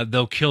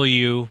they'll kill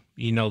you,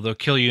 they'll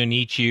kill you and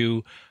eat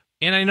you.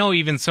 And I know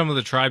even some of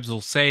the tribes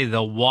will say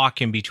they'll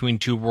walk in between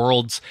two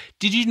worlds.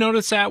 Did you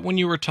notice that when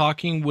you were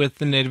talking with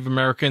the Native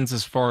Americans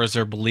as far as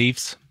their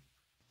beliefs?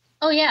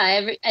 Oh,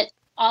 yeah.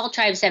 All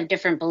tribes have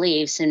different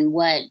beliefs in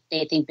what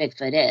they think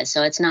Bigfoot is.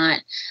 So it's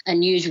not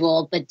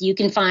unusual, but you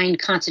can find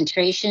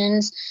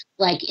concentrations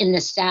like in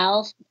the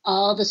South.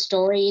 All the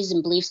stories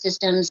and belief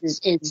systems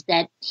is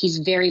that he's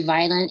very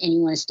violent and you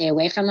want to stay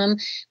away from him.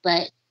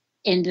 But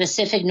in the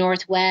Pacific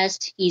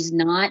Northwest, he's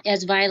not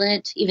as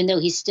violent, even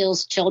though he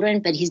steals children,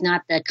 but he's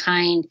not the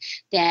kind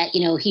that,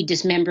 he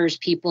dismembers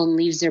people and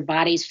leaves their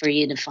bodies for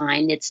you to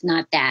find. It's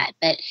not that,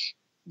 but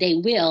they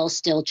will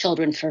steal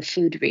children for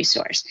food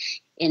resource.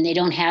 And they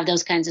don't have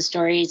those kinds of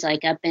stories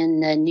like up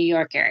in the New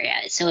York area.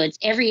 So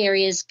every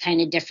area is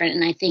kind of different.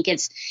 And I think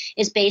it's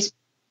based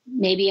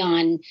maybe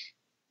on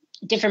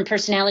different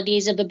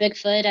personalities of a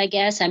Bigfoot, I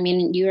guess. I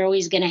mean, you're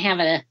always going to have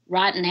a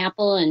rotten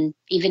apple, and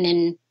even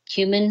in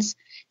humans.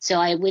 So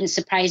it wouldn't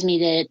surprise me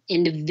that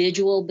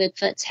individual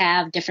Bigfoots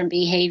have different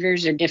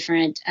behaviors or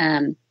different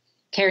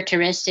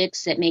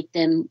characteristics that make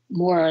them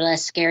more or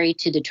less scary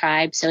to the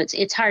tribe. So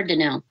it's hard to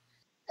know.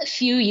 A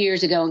few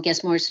years ago, I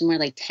guess somewhere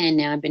like 10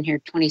 now, I've been here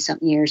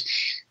 20-something years,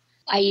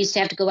 I used to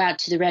have to go out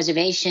to the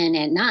reservation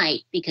at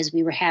night because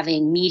we were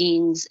having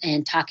meetings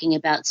and talking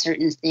about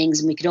certain things,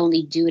 and we could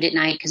only do it at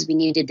night because we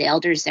needed the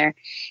elders there.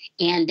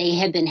 And they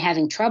had been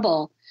having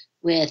trouble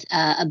with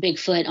a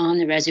Bigfoot on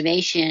the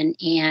reservation,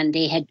 and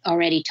they had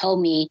already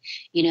told me,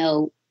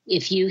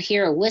 if you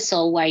hear a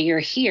whistle while you're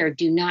here,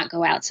 do not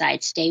go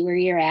outside. Stay where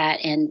you're at,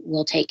 and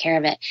we'll take care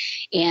of it.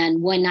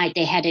 And one night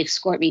they had to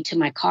escort me to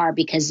my car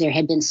because there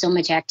had been so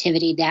much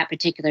activity that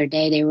particular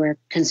day. They were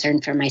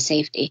concerned for my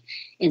safety.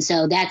 And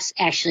so that's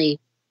actually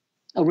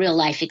a real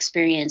life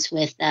experience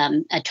with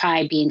a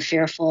tribe being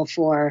fearful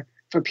for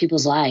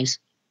people's lives.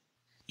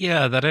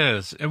 Yeah, that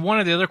is. And one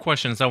of the other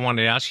questions I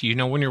wanted to ask you,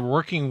 when you're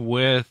working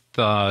with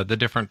the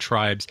different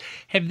tribes,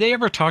 have they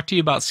ever talked to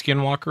you about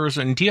skinwalkers?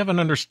 And do you have an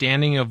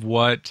understanding of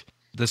what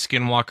the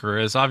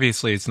skinwalker is?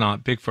 Obviously, it's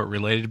not Bigfoot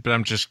related, but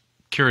I'm just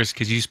curious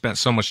because you spent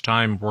so much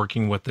time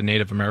working with the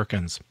Native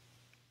Americans.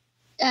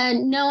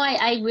 No,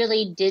 I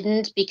really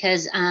didn't,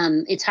 because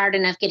it's hard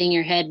enough getting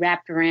your head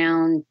wrapped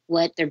around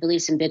what their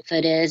beliefs in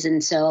Bigfoot is.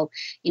 And so,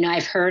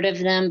 I've heard of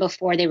them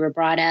before they were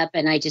brought up,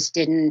 and I just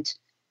didn't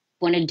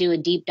want to do a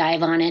deep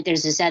dive on it.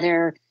 There's this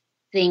other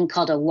thing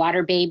called a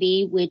water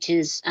baby, which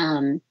is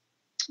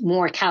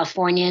more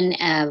Californian,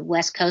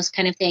 West Coast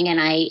kind of thing. And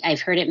I've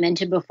heard it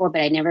mentioned before,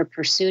 but I never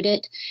pursued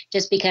it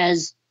just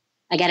because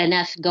I got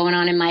enough going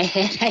on in my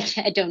head.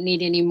 I don't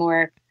need any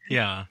more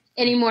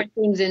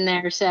things in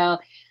there. So,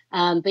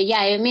 but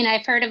yeah, I mean,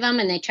 I've heard of them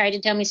and they tried to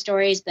tell me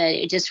stories, but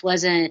it just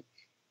wasn't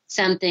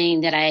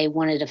something that I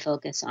wanted to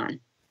focus on.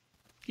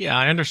 Yeah,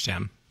 I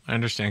understand. I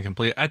understand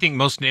completely. I think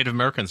most Native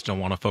Americans don't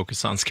want to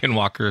focus on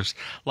skinwalkers.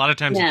 A lot of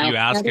times if you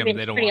ask them,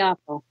 they don't want.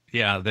 Awful.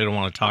 Yeah, they don't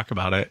want to talk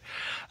about it.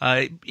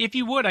 If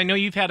you would, I know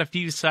you've had a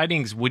few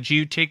sightings. Would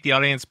you take the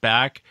audience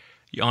back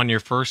on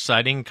your first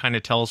sighting, kind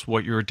of tell us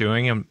what you were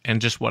doing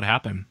and just what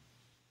happened?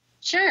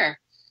 Sure.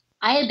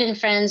 I had been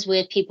friends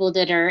with people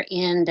that are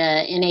in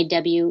the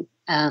NAWAC.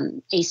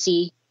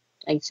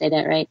 I say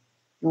that right?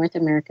 North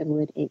American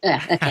Wood.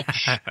 Okay.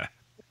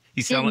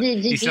 You sound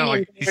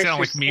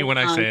like me when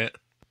I say it.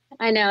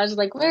 I know. I was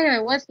like,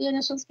 what's the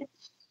initials?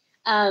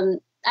 So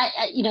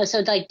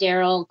like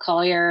Daryl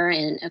Collier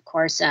and of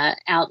course,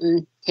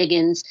 Alton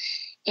Higgins.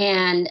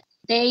 And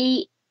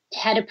they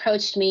had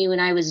approached me when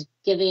I was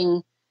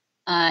giving,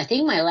 I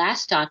think my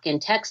last talk in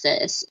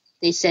Texas.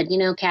 They said,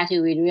 Kathy,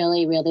 we'd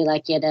really, really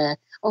like you to,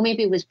 or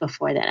maybe it was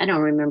before that. I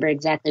don't remember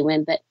exactly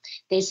when, but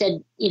they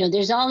said,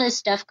 there's all this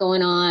stuff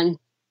going on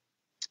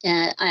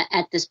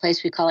at this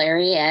place we call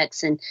Area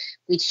X. And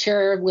we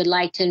sure would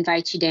like to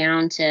invite you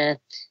down to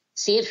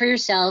see it for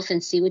yourself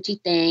and see what you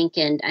think.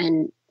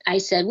 And I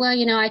said, well,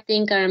 I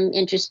think I'm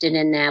interested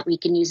in that. We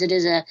can use it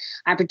as a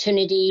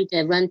opportunity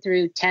to run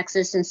through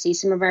Texas and see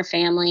some of our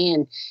family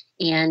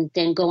and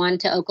then go on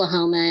to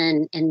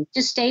Oklahoma and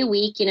just stay a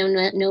week,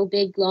 no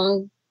big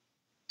long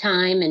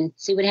time and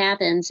see what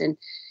happens. And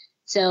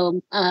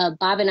so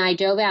Bob and I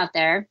drove out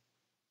there.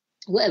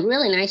 A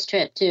really nice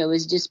trip too. It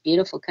was just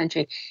beautiful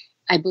country.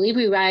 I believe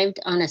we arrived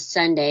on a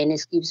Sunday, and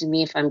excuse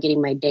me if I'm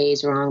getting my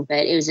days wrong,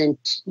 but it was in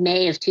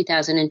May of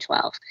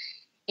 2012.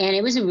 And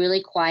it was a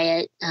really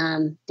quiet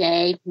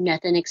day,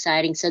 nothing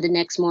exciting. So the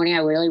next morning,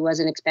 I really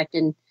wasn't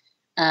expecting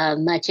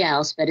much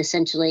else. But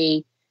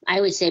essentially, I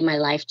would say my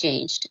life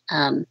changed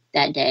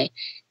that day.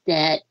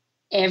 That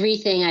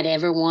everything I'd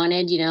ever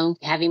wanted,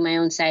 having my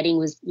own sighting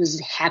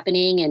was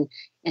happening.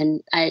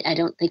 And I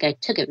don't think I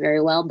took it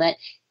very well.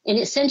 And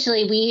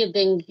essentially, we have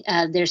been,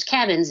 there's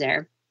cabins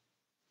there.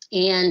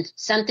 And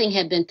something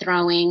had been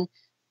throwing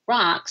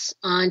rocks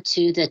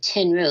onto the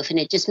tin roof, and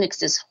it just makes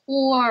this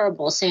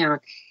horrible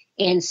sound.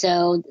 And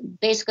so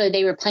basically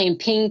they were playing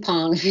ping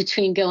pong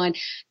between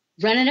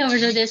running over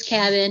to this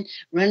cabin,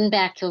 running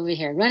back over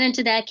here, running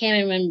to that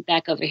cabin, running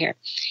back over here.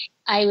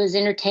 I was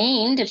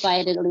entertained by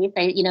it at least.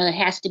 There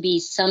has to be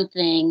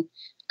something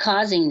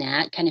causing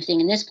that kind of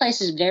thing. And this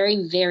place is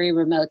very, very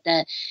remote.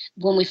 That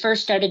when we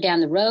first started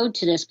down the road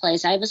to this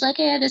place, I was like,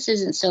 yeah, this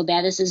isn't so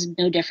bad. This is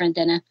no different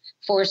than a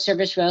Forest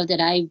Service road that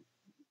I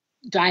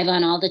drive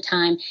on all the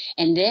time.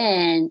 And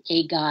then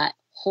it got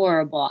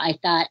horrible. I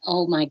thought,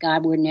 oh my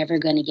God, we're never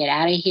going to get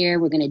out of here.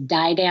 We're going to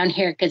die down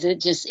here, because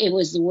it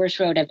was the worst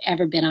road I've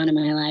ever been on in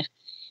my life.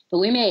 But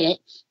we made it.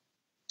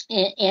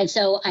 And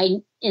so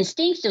I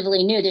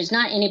instinctively knew there's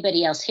not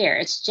anybody else here.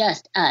 It's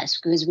just us,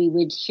 because we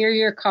would hear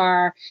your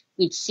car.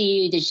 We'd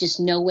see you. There's just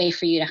no way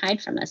for you to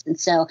hide from us. And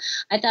so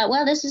I thought,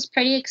 well, this is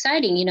pretty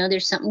exciting. You know,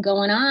 there's something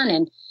going on,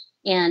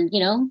 and, you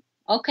know,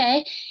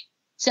 okay.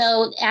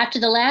 So after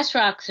the last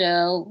rock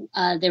throw,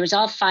 there was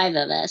all 5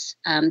 of us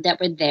that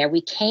were there.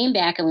 We came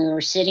back and we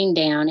were sitting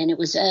down, and it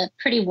was a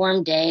pretty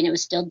warm day and it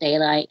was still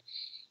daylight.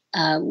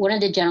 One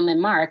of the gentlemen,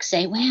 Mark,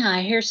 say, wow,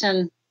 I hear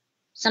something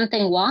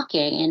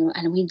walking.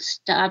 And we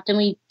stopped and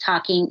we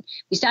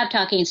stopped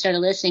talking and started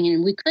listening,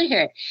 and we could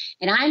hear it.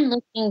 And I'm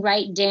looking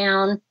right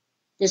down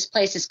this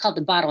place. It's called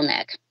the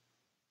Bottleneck.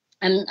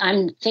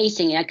 I'm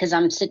facing it because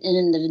I'm sitting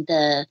in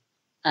the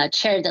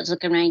chair that's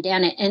looking right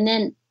down it. And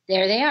then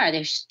there they are.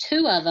 There's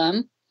 2 of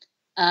them,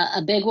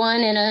 a big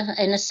one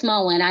and a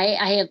small one.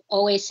 I have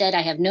always said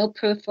I have no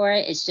proof for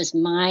it. It's just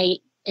my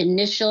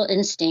initial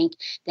instinct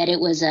that it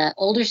was an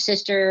older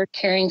sister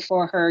caring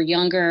for her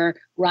younger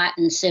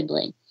rotten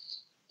sibling.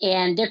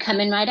 And they're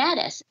coming right at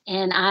us.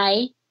 And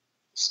I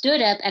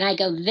stood up and I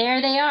go, there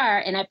they are.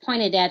 And I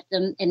pointed at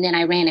them, and then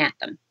I ran at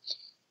them.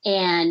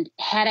 And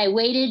had I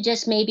waited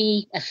just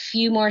maybe a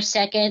few more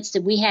seconds,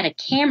 we had a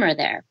camera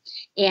there.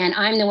 And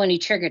I'm the one who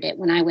triggered it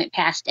when I went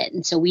past it.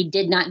 And so we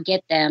did not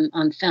get them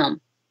on film.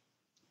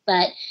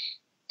 But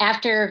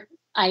after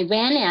I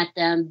ran at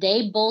them,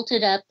 they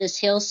bolted up this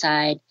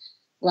hillside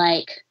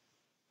like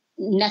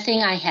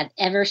nothing I have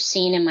ever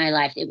seen in my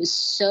life. It was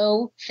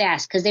so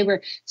fast because they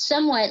were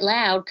somewhat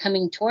loud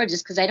coming towards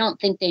us, because I don't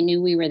think they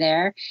knew we were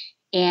there.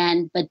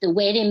 But the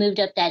way they moved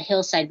up that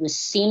hillside was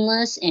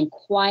seamless and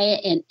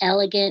quiet and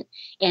elegant.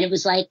 And it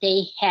was like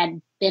they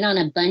had been on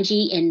a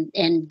bungee,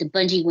 and the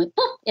bungee went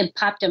boop and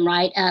popped them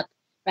right up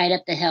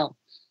the hill.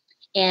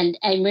 And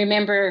I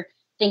remember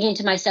thinking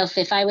to myself,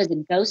 if I was a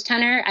ghost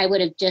hunter, I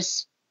would have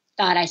just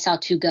thought I saw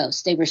 2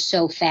 ghosts. They were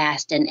so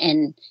fast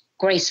and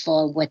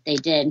graceful of what they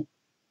did.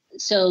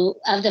 So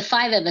of the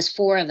 5 of us,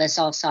 4 of us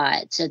all saw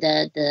it. So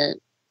the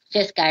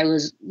 5th guy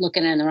was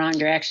looking in the wrong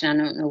direction.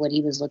 I don't know what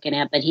he was looking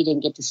at, but he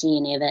didn't get to see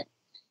any of it.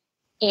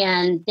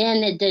 And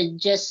then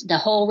the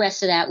whole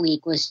rest of that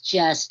week was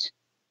just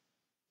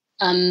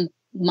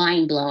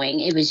mind blowing.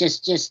 It was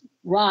just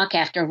rock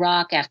after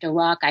rock after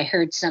rock. I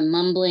heard some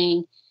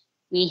mumbling.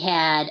 We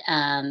had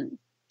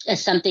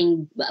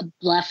something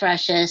bluff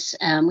rush us.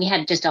 We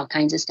had just all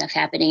kinds of stuff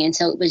happening. And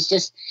so it was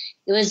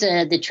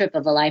the trip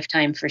of a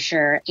lifetime for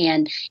sure.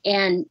 And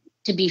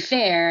to be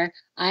fair,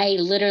 I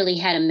literally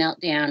had a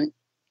meltdown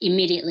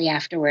immediately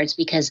afterwards,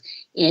 because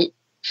it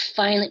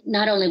finally,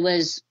 not only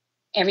was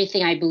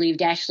everything I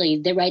believed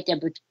actually right there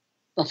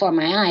before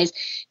my eyes,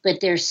 but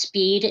their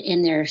speed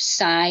and their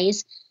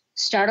size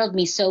startled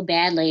me so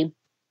badly.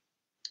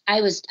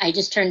 I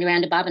just turned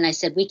around to Bob and I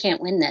said, we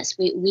can't win this.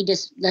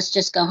 Let's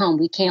just go home.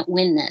 We can't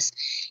win this.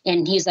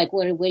 And he's like,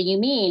 what do you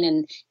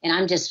mean? And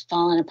I'm just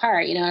falling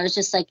apart. You know, I was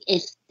just like,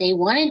 if they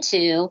wanted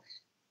to,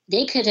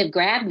 they could have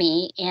grabbed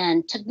me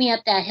and took me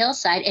up that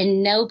hillside,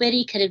 and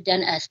nobody could have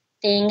done a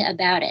thing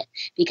about it,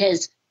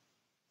 because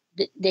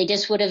they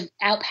just would have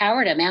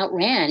outpowered them,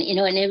 outran, you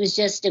know. And it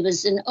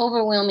was an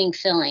overwhelming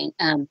feeling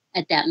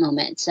at that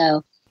moment.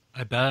 So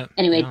I bet.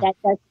 Anyway, yeah.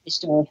 that's the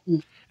story.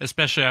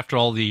 Especially after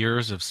all the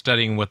years of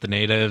studying with the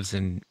natives.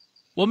 And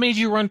what made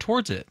you run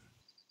towards it?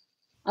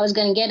 I was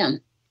going to get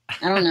them.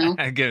 I don't know.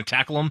 Going to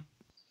tackle them?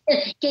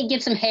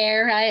 Get some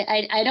hair.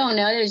 I don't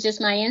know. There's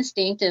just my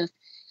instinct of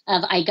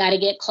I got to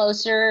get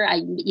closer. I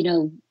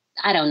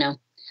don't know.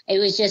 It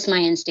was just my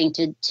instinct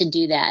to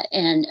do that.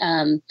 And,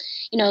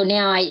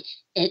 now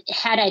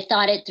had I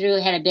thought it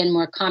through, had I been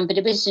more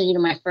competent,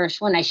 my first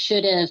one, I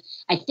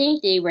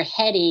think they were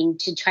heading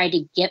to try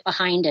to get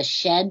behind a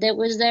shed that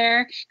was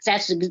there.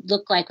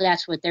 Looked like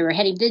that's what they were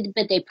heading,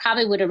 but they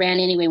probably would have ran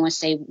anyway once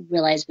they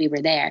realized we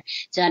were there.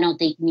 So I don't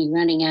think me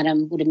running at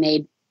them would have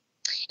made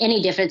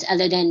any difference,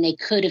 other than they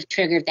could have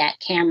triggered that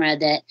camera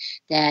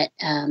that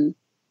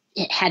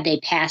had they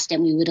passed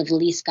it, we would have at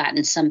least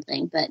gotten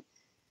something. But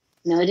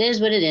no, it is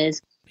what it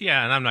is.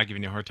 Yeah, and I'm not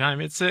giving you a hard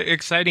time. It's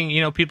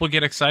exciting. People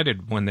get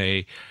excited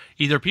when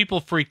either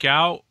people freak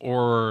out,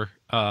 or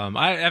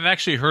I've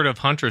actually heard of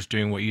hunters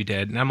doing what you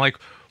did, and I'm like,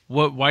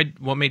 what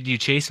made you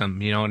chase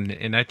them?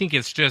 And I think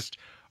it's just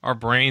our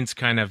brains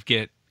kind of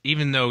get,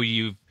 even though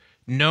you've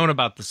known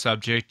about the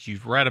subject,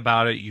 you've read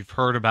about it, you've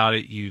heard about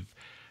it,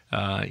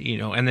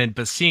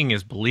 but seeing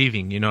is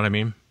believing. You know what I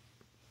mean?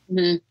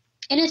 Mm-hmm.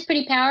 And it's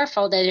pretty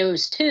powerful that it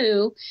was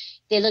 2.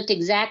 They looked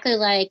exactly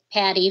like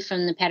Patty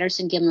from the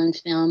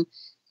Patterson-Gimlin film.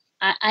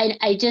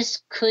 I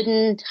just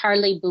couldn't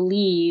hardly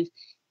believe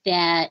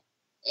that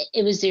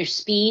it was their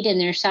speed and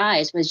their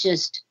size was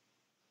just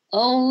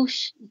Oh,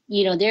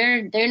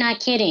 they're not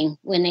kidding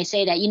when they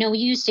say that. We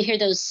used to hear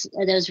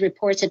those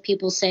reports of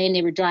people saying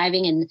they were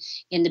driving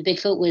and the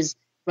Bigfoot was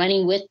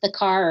running with the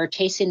car or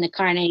chasing the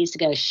car. And I used to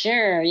go,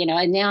 sure,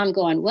 and now I'm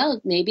going,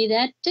 well, maybe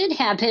that did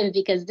happen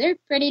because they're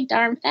pretty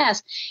darn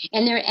fast.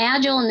 And they're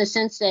agile in the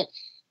sense that,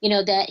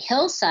 that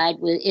hillside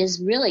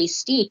is really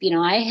steep.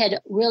 I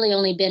had really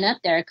only been up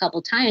there a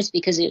couple times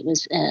because it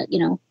was,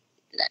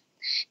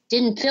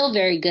 didn't feel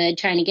very good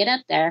trying to get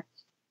up there.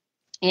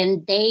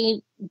 And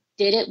they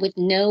did it with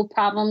no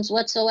problems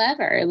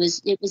whatsoever. It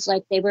was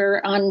like they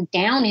were on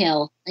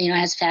downhill,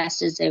 as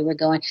fast as they were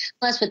going.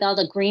 Plus, with all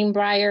the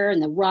greenbrier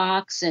and the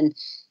rocks and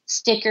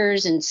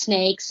stickers and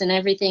snakes and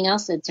everything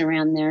else that's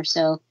around there.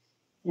 So,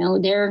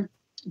 they're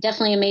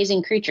definitely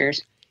amazing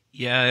creatures.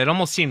 Yeah, it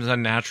almost seems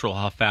unnatural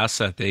how fast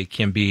that they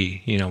can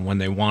be, when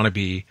they want to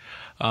be.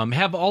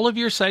 Have all of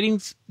your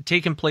sightings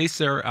taken place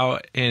there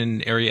out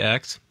in Area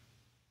X?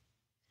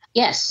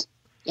 Yes.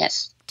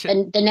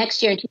 And the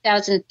next year in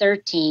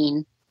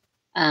 2013,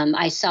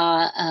 I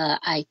saw,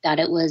 I thought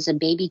it was a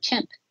baby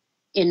chimp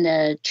in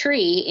the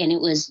tree, and it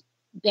was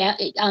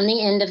on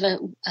the end of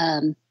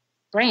a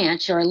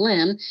branch or a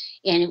limb,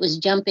 and it was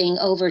jumping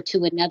over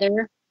to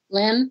another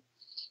limb.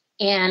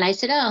 And I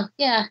said, oh,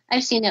 yeah,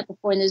 I've seen that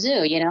before in the zoo,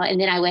 And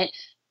then I went,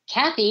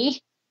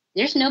 Kathy,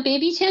 there's no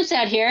baby chimps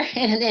out here.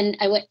 And then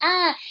I went,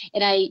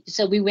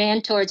 so we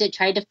ran towards it,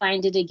 tried to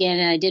find it again,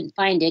 and I didn't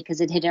find it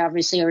because it had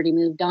obviously already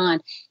moved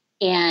on.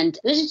 And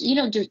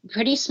it was,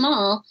 pretty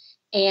small.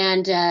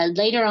 And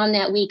later on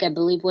that week, I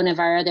believe one of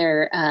our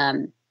other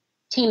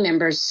team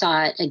members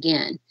saw it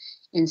again.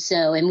 And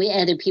we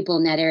other people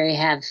in that area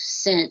have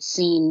since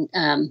seen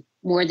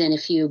more than a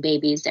few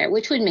babies there,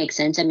 which would make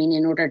sense. I mean,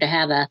 in order to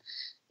have a,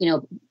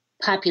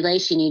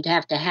 population, you'd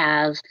have to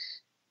have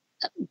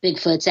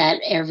Bigfoots at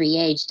every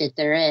age that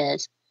there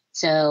is.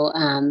 So,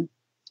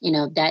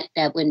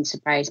 that wouldn't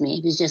surprise me.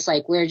 It was just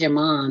like, where's your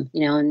mom?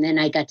 And then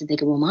I got to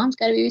thinking, well, mom's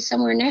got to be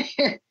somewhere near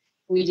here.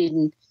 We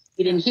didn't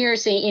hear her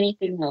say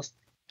anything else.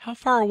 How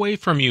far away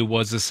from you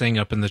was this thing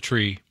up in the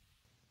tree?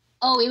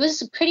 Oh, it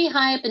was pretty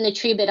high up in the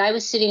tree, but I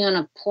was sitting on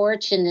a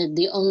porch and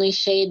the only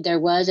shade there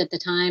was at the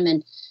time.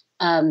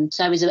 And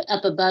so I was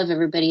up above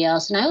everybody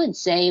else. And I would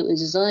say it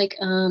was like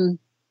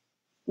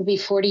maybe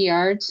 40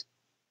 yards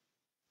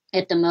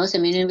at the most. I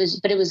mean, it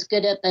was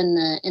good up in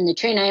the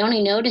tree. And I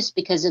only noticed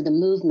because of the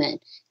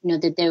movement,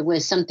 that there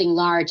was something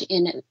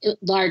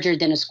larger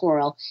than a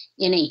squirrel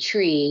in a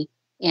tree,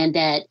 and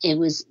that it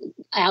was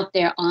out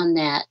there on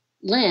that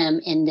limb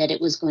and that it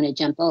was going to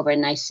jump over.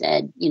 And I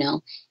said,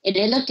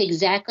 it looked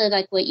exactly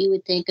like what you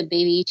would think a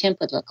baby chimp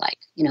would look like.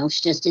 It's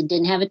just, it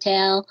didn't have a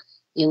tail.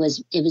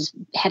 It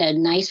had a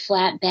nice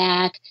flat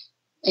back.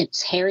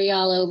 It's hairy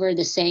all over,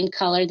 the same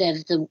color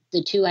that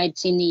the two I'd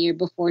seen the year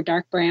before,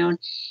 dark brown.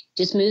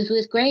 Just moved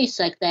with grace,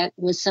 like that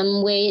was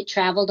some way it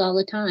traveled all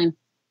the time.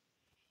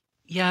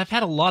 Yeah, I've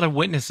had a lot of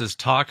witnesses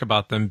talk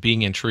about them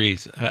being in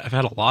trees. I've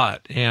had a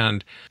lot.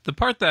 And the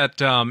part that,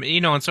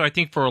 and so I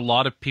think for a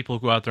lot of people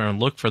who go out there and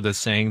look for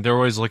this thing, they're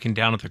always looking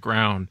down at the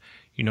ground,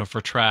 for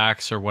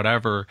tracks or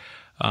whatever.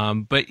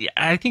 But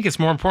I think it's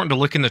more important to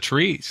look in the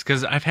trees,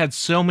 because I've had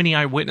so many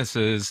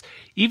eyewitnesses,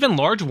 even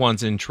large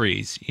ones in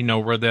trees,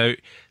 where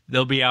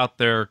they'll be out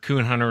there,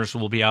 coon hunters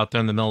will be out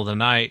there in the middle of the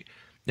night,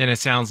 and it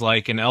sounds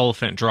like an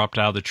elephant dropped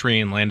out of the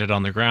tree and landed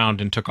on the ground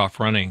and took off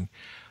running.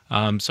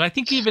 So I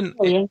think even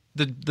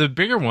the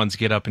bigger ones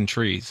get up in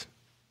trees.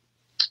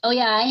 Oh,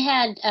 yeah. I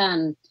had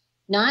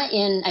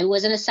I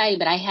wasn't a sighting,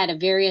 but I had a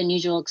very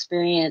unusual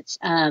experience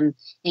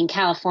in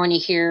California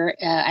here.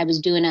 I was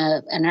doing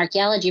an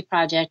archaeology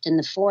project in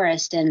the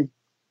forest, and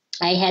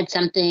I had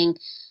something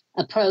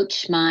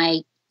approach my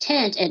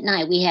tent at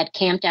night. We had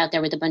camped out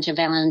there with a bunch of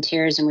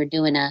volunteers, and we're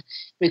doing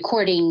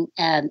recording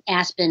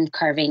aspen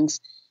carvings.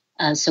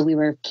 So we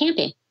were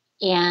camping,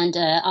 and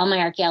all my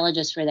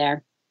archaeologists were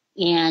there.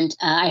 And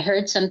I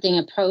heard something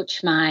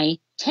approach my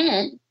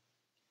tent,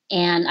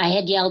 and I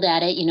had yelled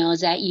at it,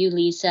 is that you,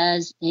 Lisa?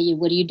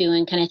 What are you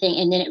doing, kind of thing.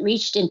 And then it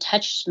reached and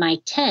touched my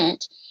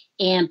tent,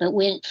 but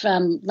went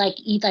from like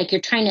you're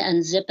trying to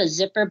unzip a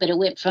zipper, but it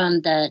went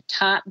from the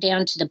top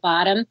down to the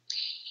bottom.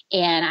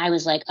 And I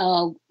was like,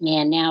 oh,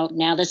 man,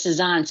 now this is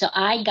on. So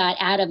I got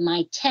out of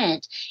my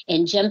tent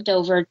and jumped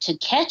over to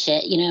catch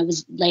it. It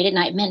was late at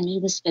night. Man,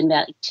 it must have been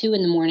about 2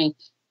 a.m.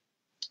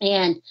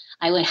 And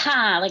I went,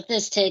 like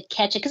this to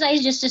catch it, because I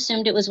just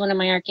assumed it was one of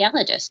my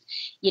archaeologists,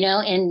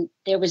 and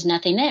there was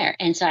nothing there.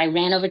 And so I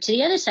ran over to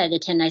the other side of the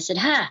tent, and I said,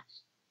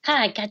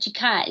 I got you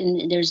caught.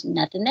 And there's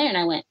nothing there. And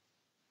I went,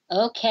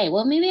 okay,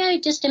 well, maybe I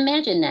just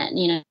imagined that,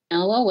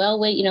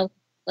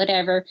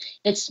 whatever.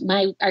 It's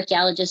my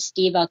archaeologist,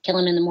 Steve. I'll kill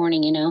him in the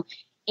morning,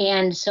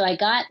 And so I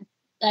got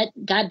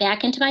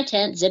back into my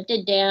tent, zipped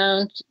it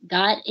down,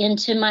 got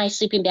into my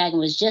sleeping bag, and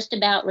was just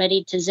about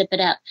ready to zip it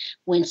up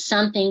when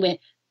something went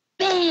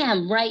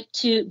bam, right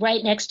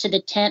next to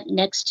the tent,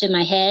 next to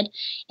my head.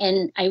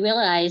 And I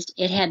realized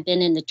it had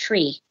been in the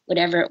tree,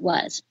 whatever it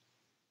was.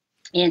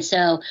 And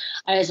so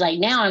I was like,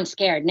 now I'm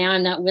scared. Now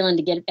I'm not willing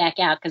to get it back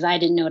out, because I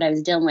didn't know what I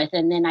was dealing with.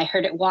 And then I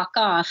heard it walk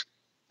off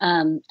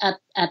up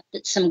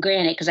some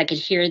granite because I could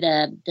hear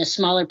the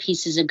smaller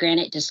pieces of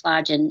granite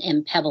dislodge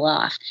and pebble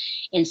off.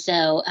 And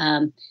so,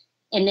 and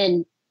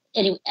then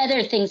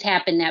other things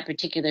happened that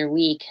particular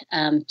week,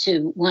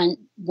 to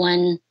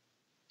one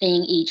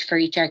thing each for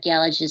each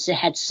archaeologist. It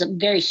had some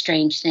very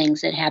strange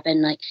things that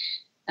happened, like,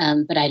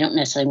 but I don't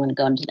necessarily want to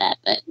go into that,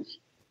 but.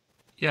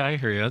 Yeah, I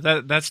hear you.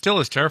 That still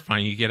is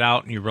terrifying. You get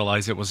out and you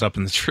realize it was up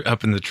in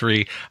the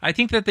tree. I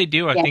think that they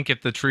do. I think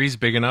if the tree's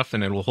big enough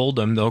and it will hold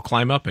them, they'll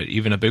climb up it.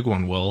 Even a big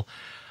one will.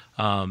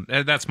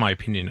 That's my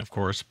opinion, of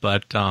course.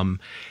 But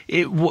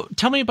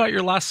tell me about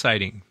your last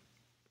sighting.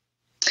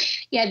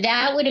 Yeah,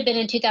 that would have been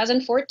in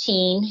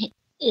 2014.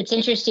 It's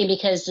interesting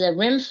because the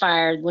Rim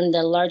Fire, one of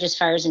the largest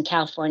fires in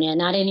California,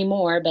 not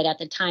anymore, but at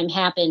the time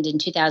happened in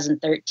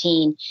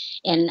 2013.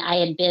 And I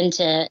had been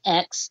to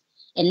X.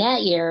 And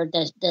that year,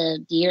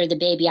 the year of the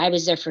baby, I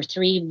was there for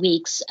 3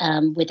 weeks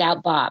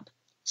without Bob.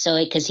 So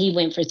because he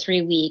went for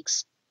 3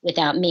 weeks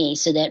without me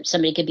so that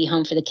somebody could be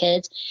home for the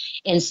kids.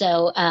 And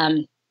so,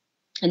 and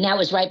that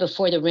was right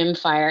before the Rim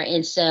Fire.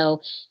 And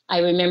so I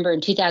remember in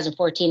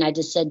 2014, I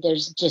just said,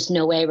 there's just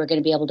no way we're going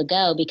to be able to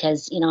go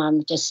because,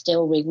 I'm just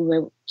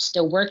we're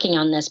still working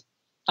on this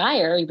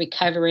fire,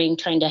 recovering,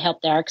 trying to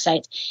help the arc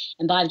sites.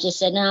 And Bob just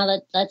said, no,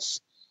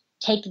 let's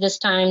take this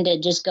time to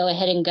just go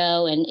ahead and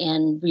go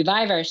and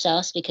revive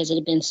ourselves because it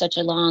had been such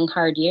a long,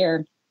 hard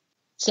year.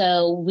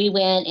 So we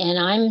went, and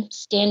I'm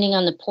standing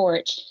on the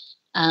porch,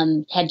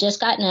 had just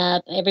gotten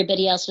up.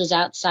 Everybody else was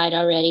outside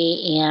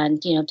already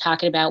and,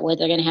 talking about what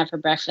they're going to have for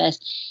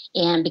breakfast.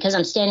 And because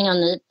I'm standing on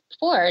the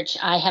porch,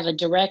 I have a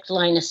direct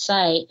line of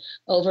sight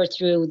over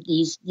through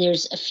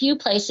there's a few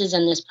places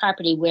on this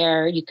property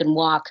where you can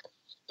walk.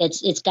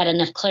 It's got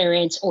enough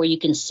clearance or you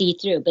can see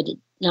through, but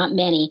not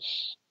many.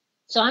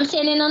 So I'm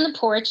standing on the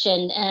porch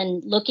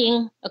and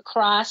looking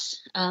across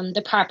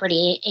the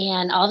property,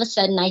 and all of a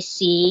sudden I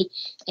see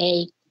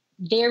a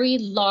very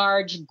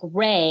large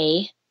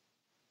gray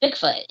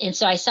Bigfoot. And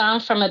so I saw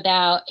him from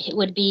about, it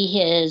would be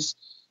his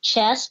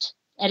chest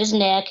at his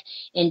neck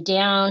and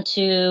down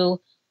to,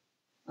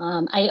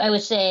 I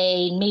would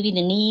say maybe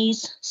the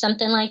knees,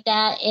 something like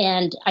that.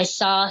 And I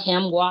saw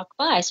him walk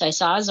by. So I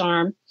saw his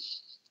arm,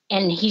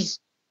 and he's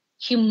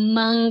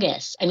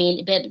humongous. I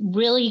mean, but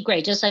really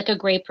gray, just like a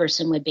gray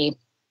person would be,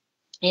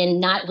 and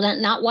not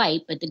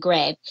white, but the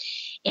gray.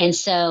 And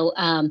so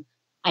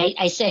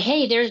I said,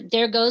 hey,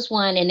 there goes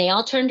one. And they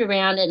all turned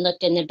around and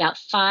looked, and about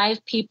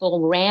 5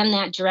 people ran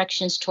that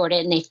directions toward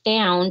it, and they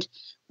found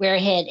where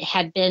it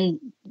had been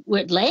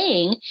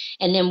laying,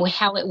 and then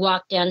how it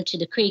walked down to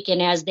the creek.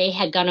 And as they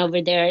had gone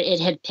over there, it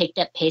had picked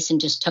up pace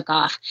and just took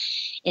off.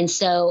 And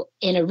so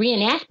in a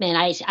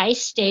reenactment, I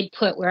stayed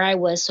put where I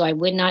was so I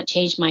would not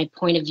change my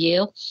point of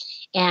view.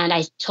 And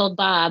I told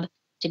Bob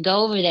to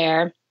go over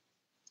there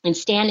and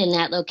stand in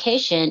that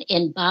location.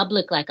 And Bob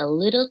looked like a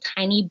little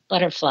tiny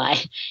butterfly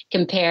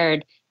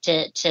compared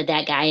to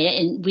that guy.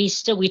 And we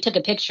took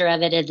a picture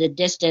of it at a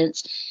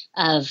distance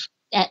of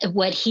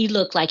what he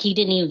looked like. He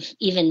didn't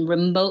even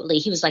remotely,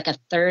 he was like a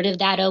third of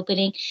that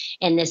opening.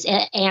 And this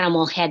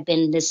animal had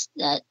been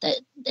at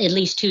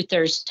least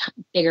 2/3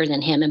 bigger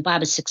than him. And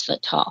Bob is 6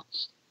 foot tall.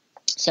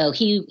 So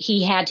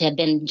he had to have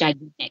been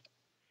gigantic.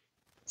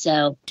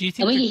 So do you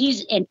think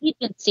he's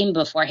been seen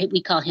before.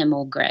 We call him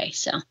Old Gray.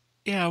 So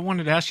yeah, I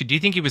wanted to ask you, do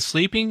you think he was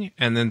sleeping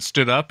and then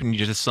stood up and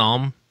you just saw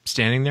him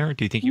standing there?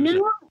 Do you think he was?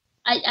 No,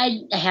 I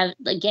have,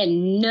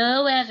 again,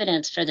 no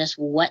evidence for this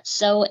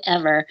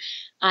whatsoever.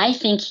 I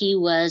think he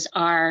was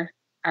our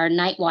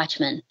night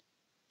watchman.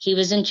 He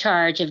was in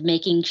charge of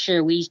making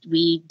sure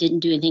we didn't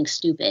do anything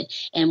stupid.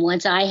 And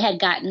once I had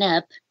gotten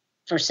up,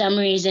 for some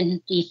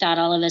reason, he thought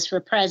all of us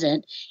were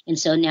present. And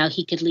so now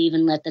he could leave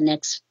and let the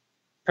next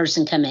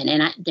person come in.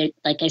 And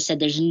like I said,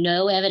 there's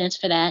no evidence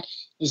for that.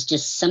 It's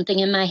just something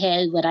in my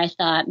head, what I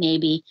thought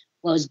maybe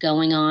what was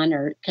going on,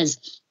 or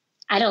because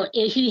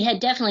he had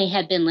definitely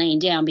had been laying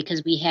down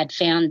because we had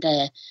found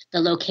the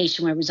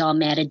location where it was all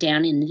matted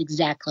down in the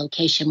exact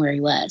location where he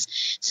was.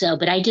 So,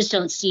 but I just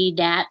don't see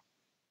that.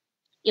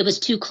 It was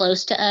too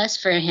close to us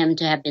for him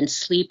to have been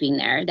sleeping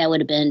there. That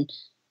would have been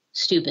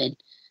stupid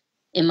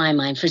in my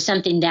mind. For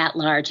something that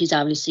large, he's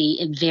obviously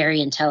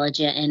very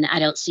intelligent, and I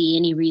don't see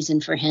any reason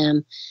for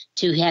him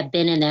to have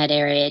been in that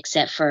area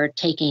except for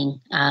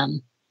taking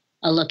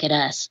a look at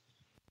us.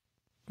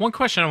 One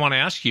question I want to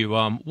ask you,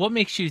 what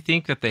makes you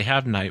think that they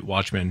have night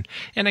watchmen?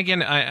 And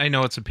again, I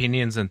know it's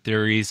opinions and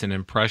theories and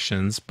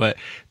impressions, but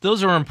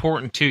those are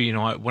important too.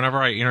 Whenever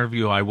I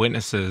interview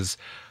eyewitnesses,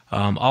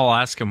 I'll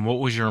ask them, what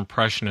was your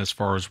impression as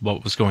far as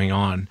what was going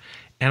on?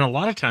 And a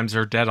lot of times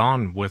they're dead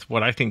on with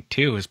what I think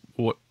too is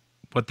what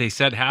they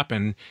said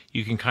happened.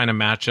 You can kind of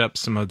match up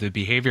some of the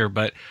behavior,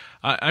 but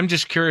I'm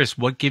just curious,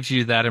 what gives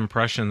you that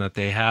impression that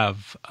they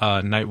have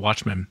night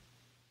watchmen?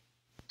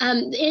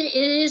 It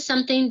is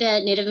something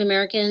that Native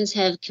Americans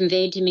have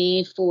conveyed to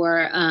me for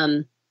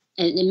in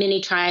many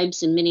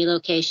tribes and many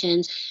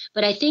locations.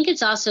 But I think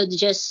it's also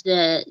just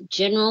the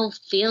general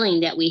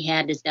feeling that we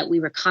had is that we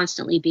were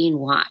constantly being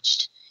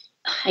watched.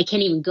 I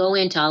can't even go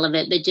into all of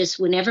it, but just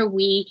whenever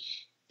we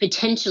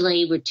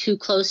potentially we're too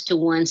close to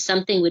one,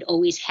 something would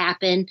always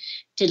happen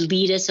to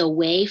lead us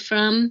away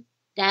from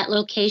that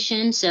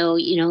location. So,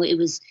 it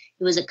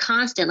was a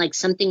constant, like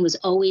something was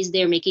always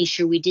there, making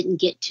sure we didn't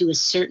get to a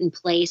certain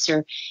place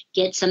or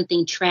get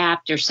something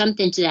trapped or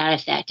something to that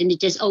effect. And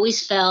it just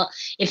always felt,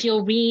 if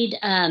you'll read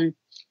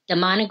the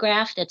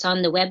monograph that's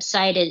on the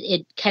website,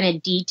 it kind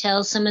of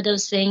details some of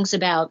those things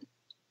about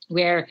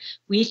where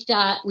we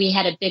thought we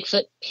had a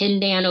Bigfoot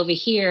pinned down over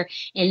here,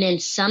 and then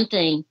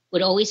something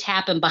would always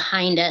happen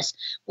behind us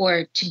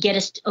or to get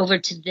us over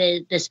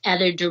to this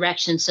other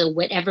direction. So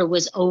whatever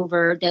was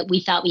over that we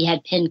thought we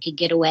had pinned could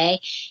get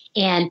away.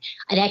 And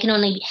that can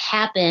only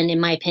happen, in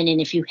my opinion,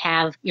 if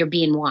you're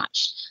being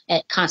watched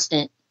at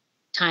constant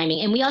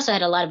timing. And we also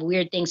had a lot of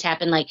weird things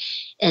happen, like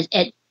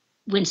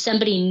when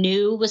somebody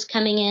new was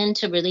coming in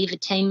to relieve a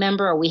team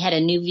member, or we had a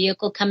new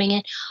vehicle coming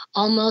in,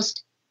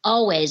 almost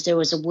always there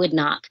was a wood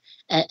knock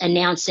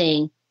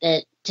announcing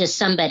that to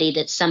somebody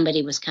that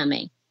somebody was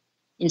coming.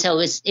 And so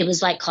it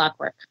was like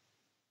clockwork.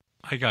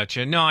 I got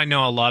you. No, I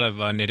know a lot of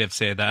natives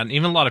say that, and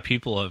even a lot of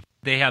people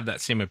they have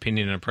that same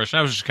opinion and impression.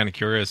 I was just kind of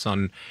curious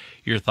on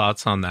your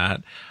thoughts on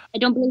that. I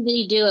don't believe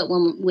they do it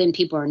when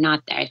people are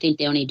not there. I think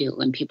they only do it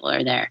when people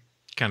are there.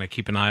 Kind of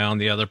keep an eye on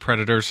the other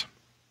predators.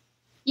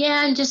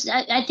 Yeah, and just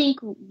I think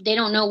they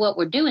don't know what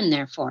we're doing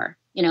there for.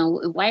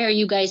 Why are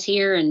you guys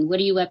here, and what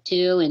are you up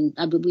to? And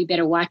we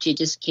better watch you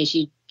just in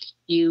case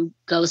you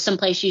go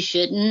someplace you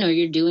shouldn't, or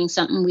you're doing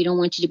something we don't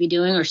want you to be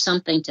doing, or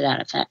something to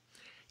that effect.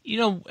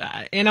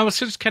 And I was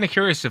just kind of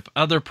curious if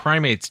other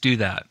primates do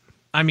that.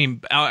 I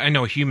mean, I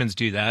know humans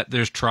do that.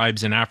 There's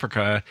tribes in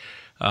Africa,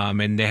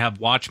 and they have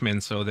watchmen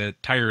so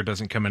that tiger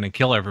doesn't come in and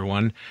kill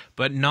everyone.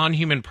 But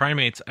non-human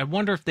primates, I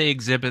wonder if they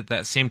exhibit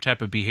that same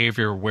type of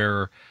behavior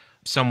where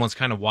someone's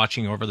kind of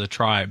watching over the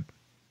tribe.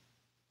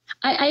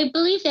 I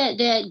believe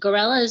that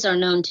gorillas are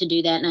known to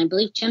do that, and I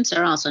believe chimps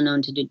are also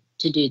known to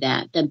do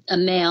that. A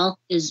male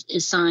is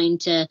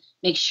assigned to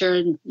make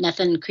sure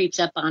nothing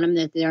creeps up on them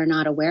that they're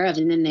not aware of,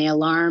 and then they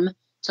alarm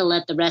to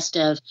let the rest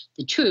of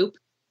the troop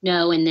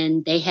know, and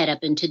then they head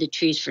up into the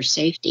trees for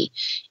safety.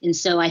 And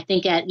so I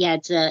think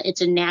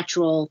it's a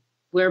natural.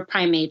 We're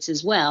primates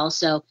as well,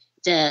 so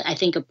I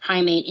think a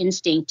primate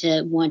instinct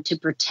to want to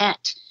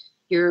protect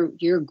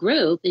your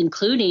group,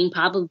 including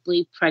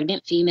probably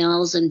pregnant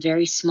females and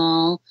very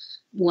small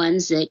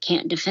ones that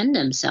can't defend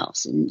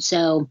themselves. And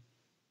so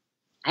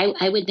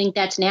I would think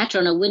that's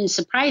natural, and it wouldn't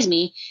surprise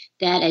me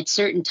that at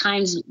certain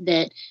times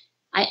that,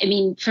 I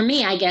mean, for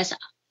me, I guess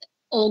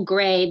Old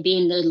Gray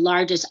being the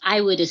largest, I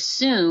would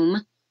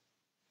assume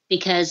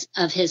because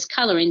of his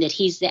coloring that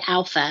he's the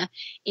alpha,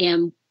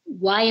 and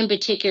why in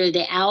particular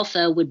the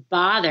alpha would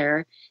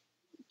bother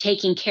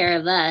taking care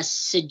of us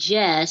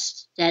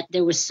suggests that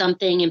there was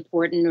something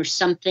important or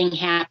something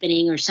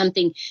happening or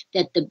something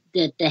that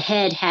the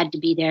head had to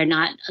be there,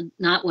 not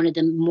one of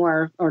the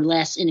more or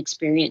less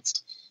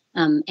inexperienced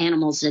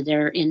animals that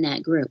are in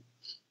that group.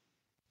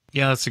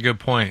 Yeah, that's a good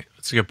point.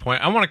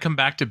 I want to come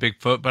back to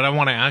Bigfoot, but I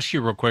want to ask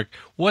you real quick,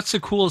 what's the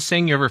coolest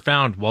thing you ever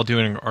found while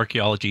doing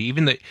archaeology?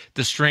 Even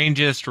the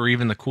strangest or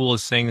even the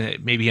coolest thing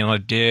that maybe on a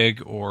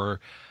dig, or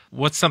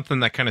what's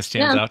something that kind of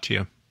stands out to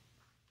you?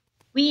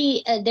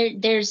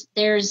 There's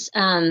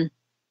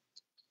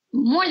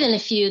more than a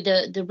few.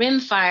 The rim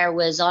fire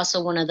was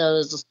also one of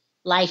those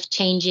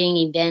life-changing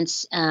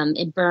events.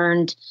 It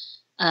burned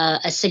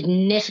a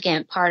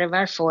significant part of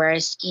our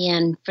forest,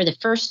 and for the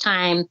first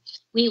time,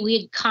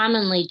 we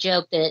commonly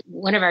joke that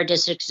one of our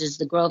districts is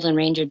the Groveland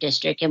Ranger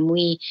District, and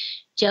we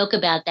joke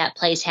about that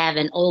place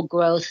having old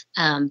growth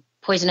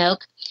poison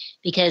oak,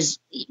 because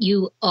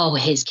you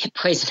always get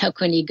poison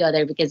oak when you go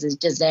there because it's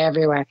just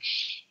everywhere.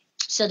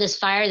 So this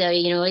fire,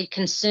 though, it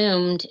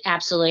consumed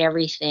absolutely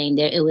everything.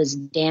 It was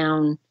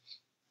down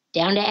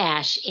to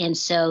ash. And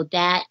so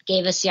that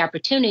gave us the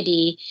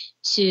opportunity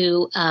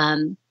to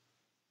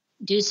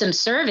do some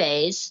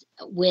surveys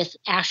with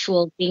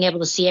actual being able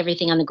to see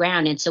everything on the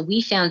ground. And so we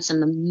found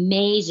some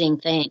amazing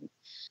things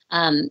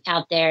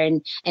out there.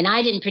 And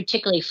I didn't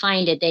particularly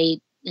find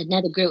it.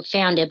 Another group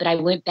found it, but I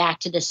went back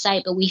to the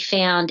site. But we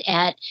found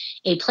at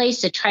a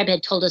place the tribe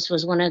had told us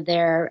was one of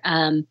their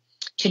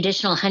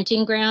traditional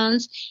hunting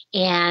grounds,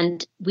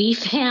 and we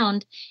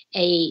found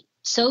a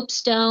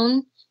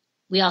soapstone.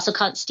 We also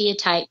call it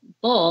steatite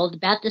bowl,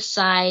 about the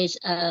size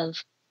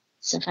of,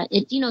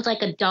 it's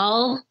like a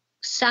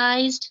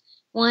doll-sized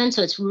one,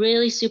 so it's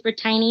really super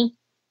tiny,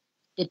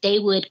 that they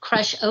would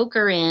crush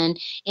ochre in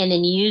and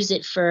then use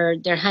it for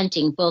their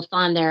hunting, both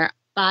on their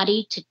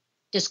body to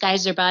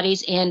disguise their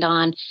bodies and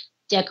on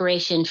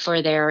decoration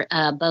for their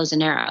bows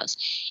and arrows.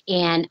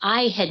 And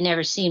I had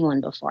never seen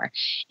one before.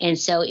 And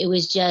so it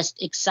was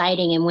just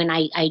exciting. And when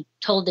I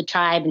told the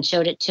tribe and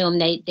showed it to them,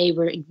 they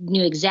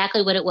knew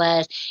exactly what it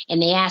was.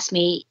 And they asked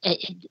me,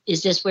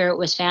 is this where it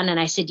was found? And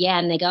I said, yeah.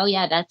 And they go,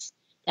 yeah, that's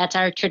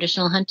our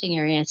traditional hunting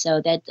area.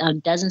 So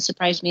that doesn't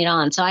surprise me at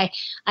all. And so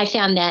I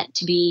found that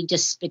to be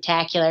just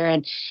spectacular.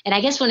 And I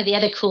guess one of the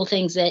other cool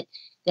things that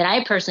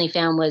I personally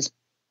found was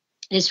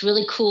this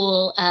really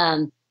cool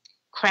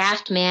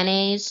Kraft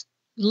mayonnaise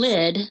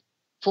lid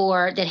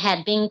that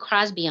had Bing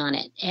Crosby on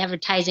it,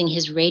 advertising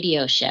his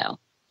radio show.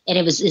 And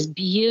it was as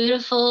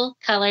beautiful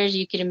colors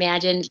you could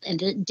imagine.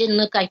 And it didn't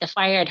look like the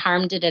fire had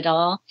harmed it at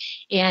all.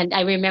 And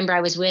I remember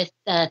I was with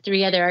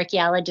 3 other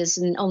archaeologists,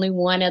 and only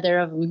one other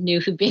of them knew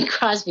who Bing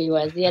Crosby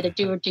was. The other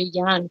 2 were too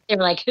young. They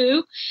were like,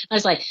 who? I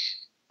was like,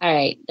 all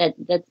right,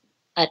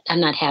 I'm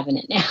not having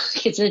it now.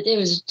 It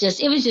was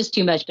just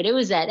too much. But it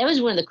was that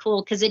was one of the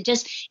cool, because it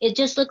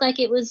just looked like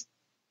it was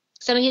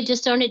somebody had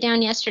just thrown it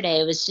down yesterday.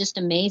 It was just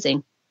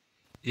amazing.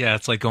 Yeah,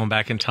 it's like going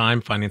back in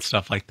time, finding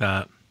stuff like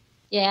that.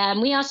 Yeah,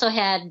 and we also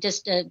had,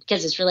 just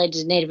because it's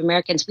related to Native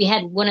Americans, we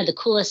had one of the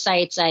coolest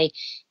sites I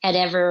had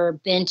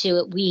ever been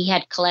to. We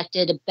had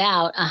collected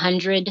about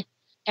 100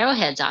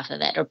 arrowheads off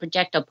of it, or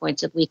projectile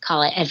points, if we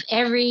call it, of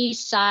every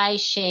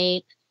size,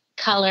 shape,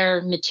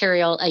 color,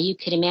 material you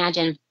could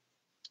imagine.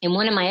 In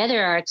one of my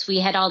other arts,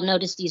 we had all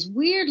noticed these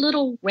weird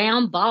little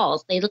round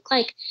balls. They look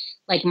like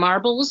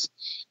marbles,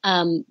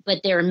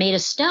 but they were made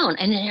of stone,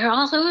 and they're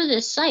all over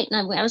this site.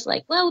 And I was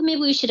like, well, maybe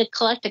we should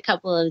collect a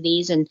couple of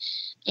these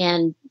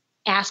and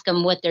ask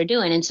them what they're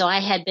doing. And so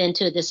I had been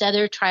to this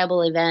other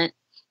tribal event,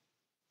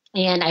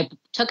 and I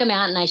took them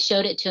out and I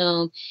showed it to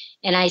them.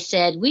 And I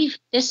said,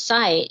 this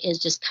site is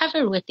just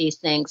covered with these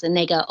things. And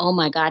they go, oh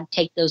my God,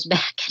 take those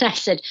back. And I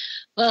said,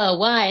 oh,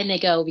 why? And they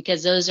go,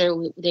 because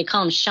they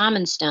call them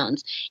shaman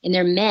stones, and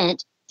they're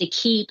meant to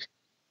keep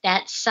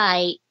that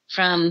site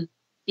from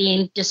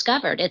being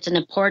discovered. It's an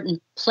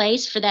important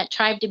place for that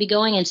tribe to be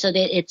going. And so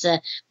that it's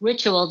a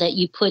ritual that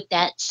you put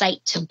that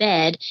site to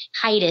bed,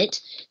 hide it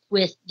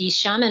with these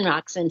shaman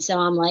rocks. And so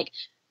I'm like,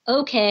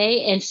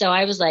 okay. And so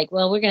I was like,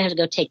 well, we're going to have to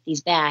go take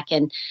these back.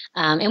 And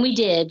we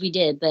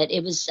did, but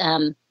it was,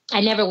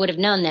 I never would have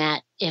known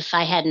that if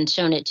I hadn't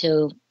shown it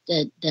to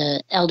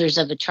the elders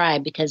of a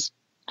tribe, because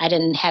I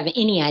didn't have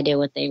any idea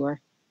what they were.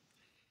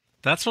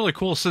 That's really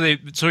cool. So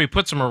he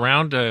puts them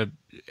around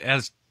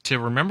as to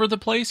remember the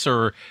place,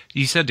 or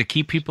you said to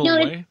keep people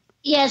away?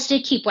 Yes, to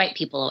keep white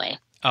people away.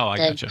 Oh, I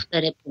gotcha.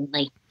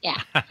 Yeah,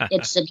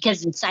 it's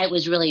because the site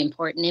was really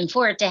important, and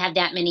for it to have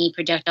that many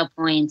projectile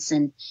points,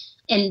 and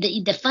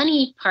the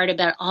funny part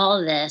about all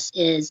of this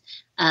is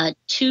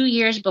 2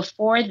 years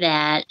before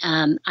that,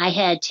 I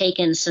had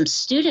taken some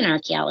student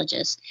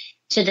archaeologists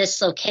to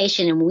this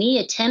location, and we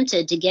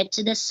attempted to get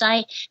to this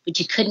site, but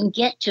you couldn't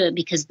get to it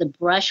because the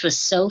brush was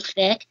so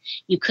thick,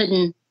 you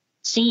couldn't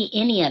see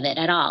any of it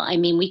at all. I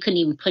mean, we couldn't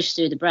even push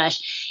through the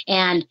brush,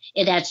 and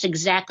that's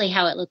exactly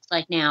how it looks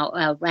like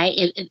now, right?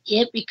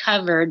 It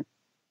recovered.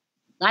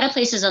 A lot of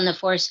places on the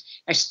forest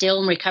are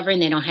still recovering.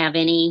 They don't have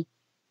any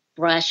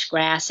brush,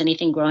 grass,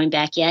 anything growing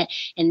back yet,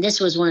 and this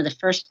was one of the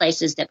first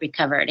places that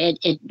recovered.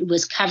 It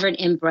was covered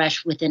in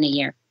brush within a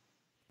year.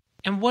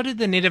 And what did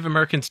the Native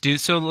Americans do?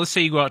 So let's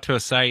say you go out to a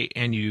site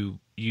and you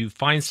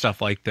find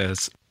stuff like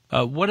this.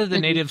 What do the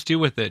natives do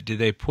with it? Do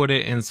they put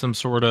it in some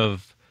sort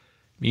of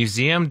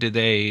museum?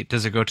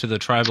 Does it go to the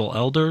tribal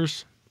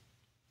elders?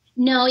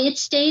 No, it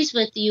stays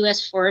with the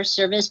U.S. Forest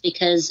Service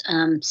because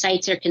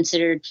sites are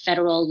considered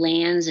federal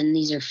lands, and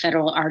these are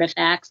federal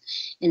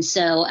artifacts. And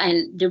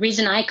the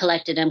reason I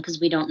collected them, because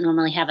we don't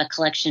normally have a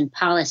collection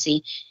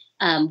policy,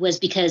 was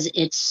because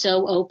it's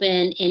so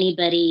open.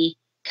 Anybody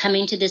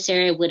coming to this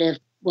area would have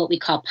what we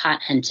call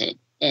pot hunted.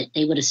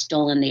 They would have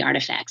stolen the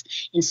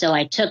artifacts. And so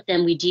I took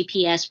them, we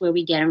GPS where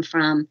we get them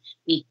from,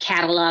 we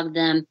catalog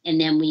them, and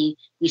then we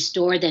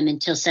store them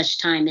until such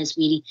time as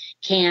we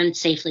can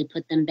safely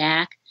put them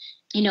back,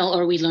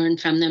 or we learn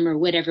from them or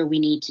whatever we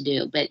need to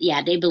do. But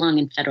yeah, they belong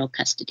in federal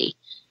custody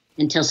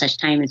until such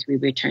time as we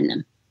return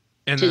them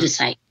to the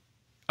site.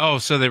 Oh,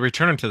 so they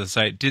return them to the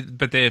site,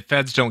 but the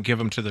feds don't give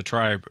them to the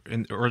tribe,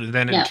 or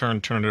then in turn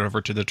turn it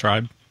over to the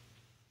tribe?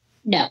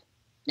 No.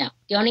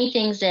 The only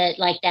things that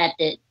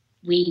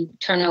we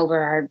turn over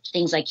are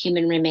things like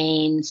human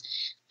remains,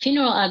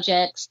 funeral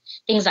objects,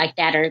 things like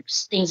that, are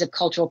things of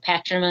cultural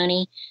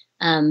patrimony.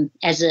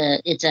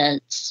 It's a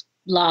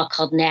law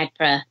called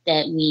NAGPRA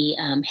that we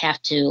have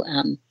to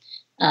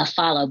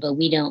follow, but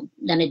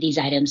none of these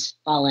items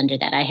fall under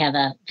that. I have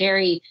a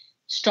very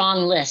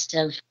strong list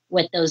of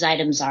what those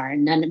items are,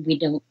 and we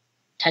don't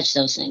touch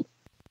those things.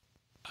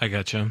 I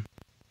gotcha.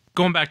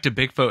 Going back to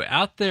Bigfoot,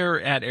 out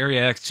there at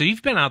Area X, so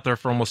you've been out there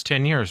for almost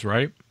 10 years,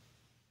 right?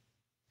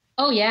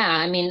 Oh, yeah.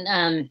 I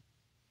mean,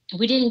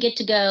 we didn't get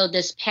to go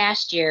this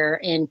past year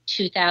in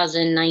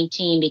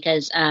 2019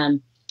 because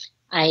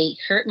I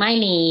hurt my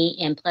knee,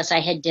 and plus I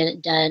had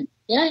did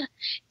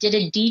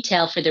a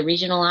detail for the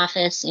regional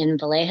office in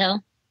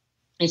Vallejo,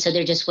 and so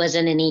there just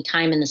wasn't any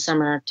time in the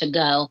summer to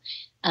go.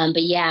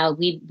 But yeah,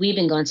 we've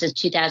been going since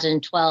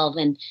 2012,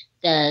 and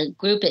the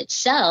group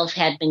itself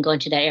had been going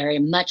to that area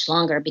much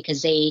longer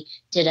because they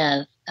did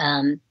a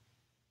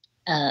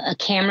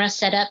camera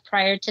setup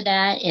prior to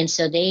that, and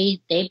so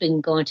they've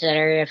been going to that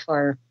area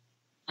for,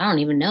 I don't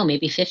even know,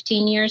 maybe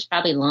 15 years,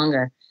 probably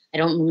longer. I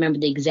don't remember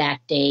the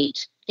exact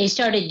date. They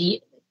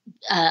started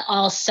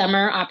all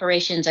summer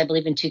operations, I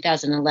believe, in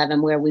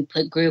 2011, where we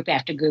put group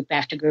after group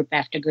after group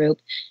after group,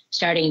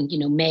 starting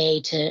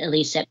May to at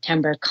least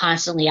September,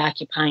 constantly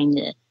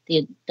occupying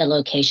the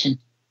location.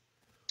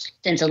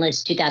 since at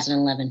least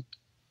 2011.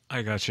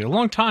 I got you. A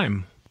long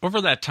time.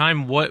 Over that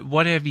time,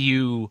 what have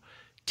you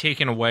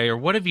taken away, or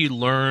what have you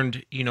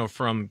learned,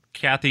 from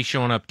Kathy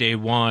showing up day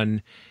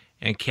one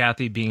and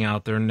Kathy being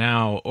out there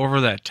now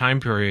over that time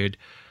period?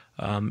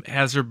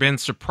 Has there been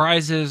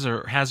surprises,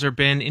 or has there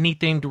been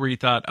anything to where you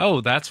thought,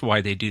 oh, that's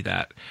why they do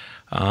that?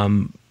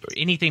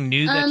 Anything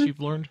new that you've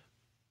learned?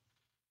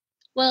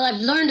 Well,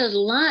 I've learned a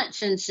lot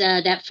since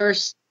that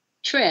first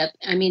trip.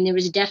 I mean, there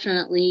was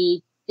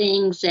definitely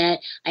things that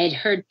I had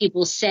heard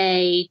people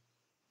say,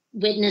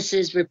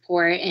 witnesses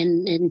report,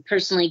 and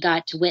personally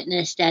got to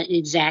witness that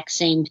exact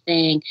same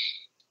thing.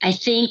 I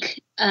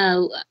think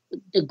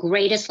the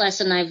greatest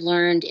lesson I've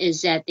learned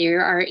is that they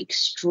are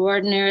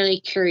extraordinarily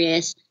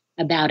curious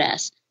about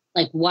us.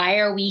 Like, why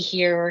are we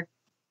here?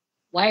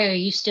 Why are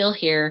you still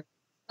here?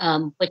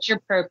 What's your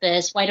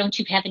purpose? Why don't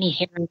you have any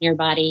hair on your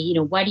body?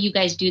 Why do you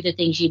guys do the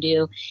things you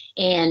do?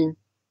 And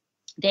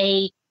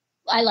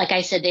like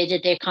I said,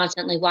 they're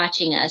constantly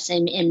watching us.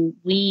 And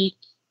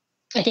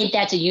I think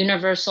that's a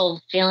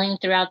universal feeling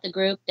throughout the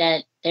group,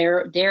 that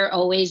they're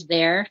always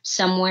there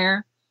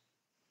somewhere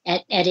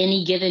at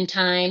any given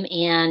time.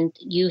 And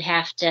you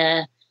have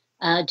to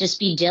just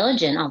be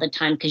diligent all the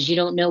time, because you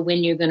don't know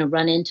when you're going to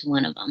run into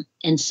one of them.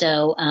 And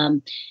so,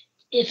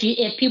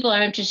 if people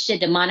are interested,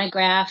 the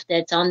monograph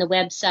that's on the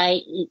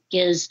website, it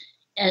gives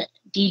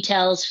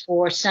details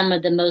for some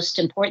of the most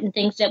important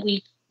things that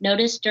we've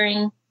noticed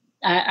during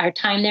our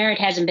time there. It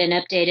hasn't been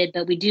updated,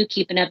 but we do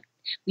keep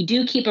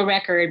a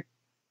record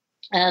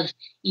of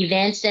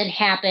events that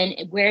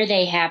happen, where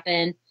they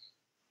happen,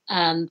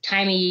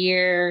 time of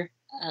year,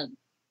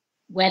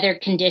 weather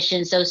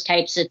conditions, those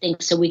types of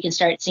things, so we can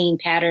start seeing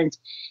patterns.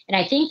 And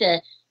I think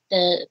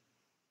the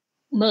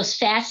most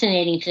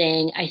fascinating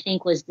thing, I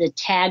think, was the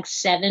Tag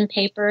 7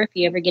 paper. If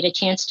you ever get a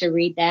chance to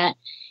read that,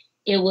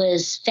 it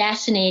was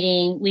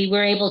fascinating. We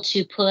were able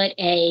to put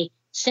a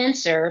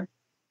sensor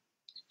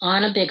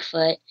on a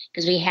Bigfoot,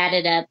 because we had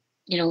it up,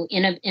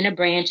 in a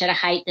branch at a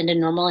height that a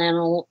normal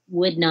animal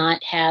would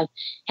not have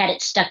had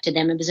it stuck to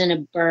them. It was in a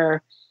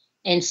burr.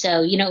 And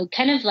so,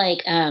 kind of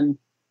like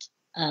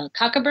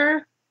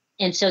cockaburr.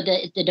 And so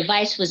the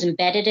device was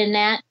embedded in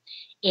that.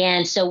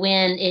 And so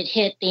when it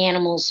hit the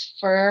animal's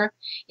fur,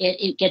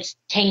 it gets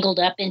tangled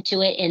up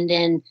into it, and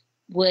then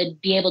would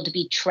be able to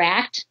be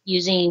tracked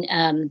using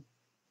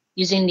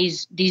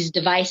these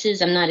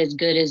devices. I'm not as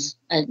good as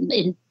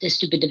the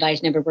stupid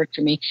device never worked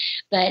for me,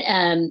 but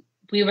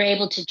we were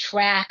able to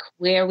track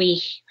where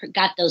we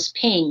got those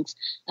pings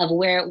of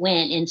where it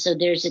went. And so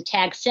there's a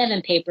Tag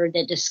 7 paper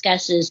that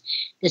discusses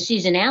the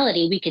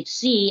seasonality. We could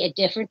see at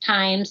different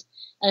times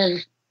of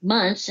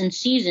months and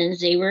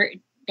seasons,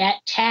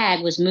 that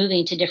tag was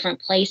moving to different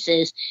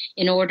places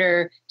in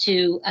order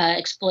to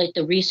exploit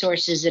the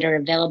resources that are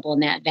available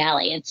in that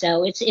valley. And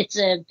so it's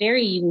a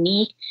very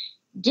unique,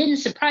 didn't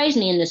surprise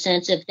me in the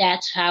sense of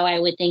that's how I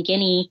would think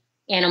any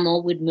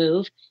animal would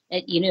move.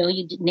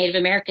 Native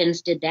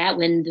Americans did that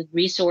when the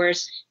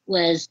resource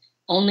was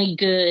only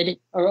good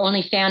or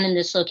only found in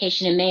this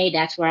location in May.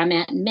 That's where I'm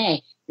at in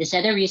May. This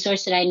other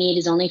resource that I need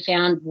is only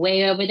found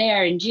way over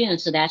there in June,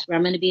 so that's where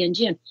I'm going to be in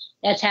June.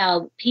 That's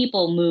how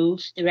people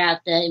move throughout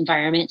the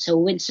environment. So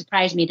it wouldn't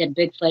surprise me that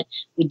Bigfoot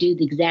would do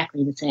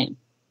exactly the same.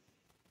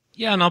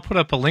 Yeah, and I'll put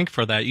up a link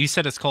for that. You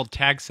said it's called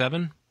Tag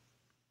 7?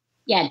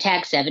 Yeah,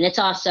 Tag 7. It's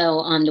also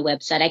on the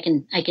website.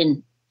 I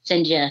can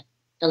send you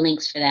the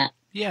links for that.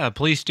 Yeah,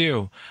 please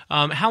do.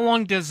 How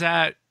long does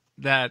that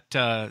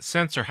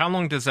sensor, how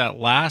long does that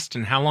last,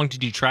 and how long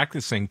did you track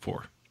this thing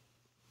for?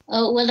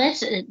 Oh, well,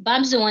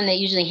 Bob's the one that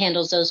usually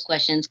handles those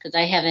questions, because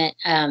I haven't,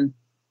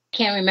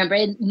 can't remember.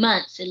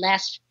 Months. It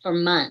lasts for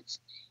months.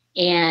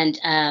 And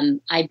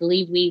I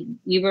believe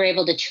we were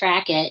able to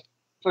track it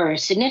for a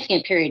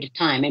significant period of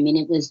time. I mean,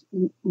 it was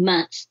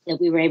months that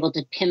we were able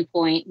to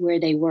pinpoint where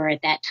they were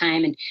at that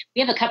time. And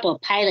we have a couple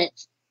of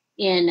pilots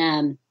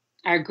in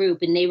our group,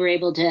 and they were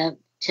able to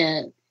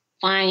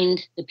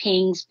find the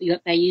pings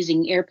by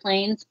using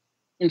airplanes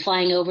and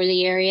flying over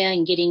the area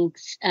and getting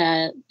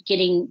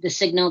the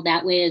signal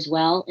that way as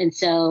well. And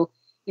so,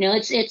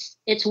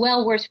 it's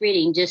well worth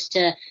reading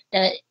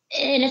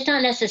and it's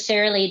not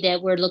necessarily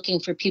that we're looking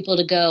for people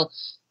to go,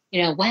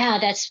 wow,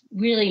 that's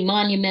really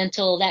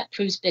monumental. That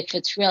proves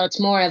Bigfoot's real. It's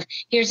more of,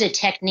 here's a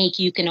technique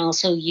you can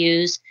also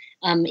use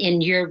in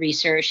your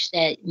research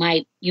that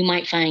you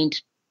might find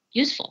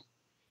useful.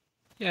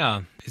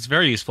 Yeah, it's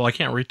very useful. I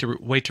can't wait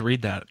to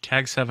read that.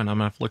 Tag 7, I'm going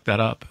to have to look that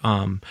up.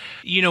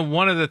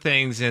 One of the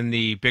things in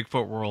the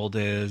Bigfoot world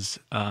is,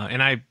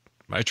 and I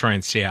try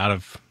and stay out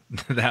of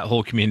that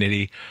whole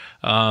community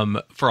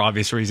for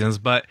obvious reasons,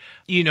 but,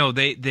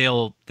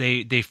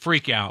 they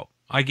freak out.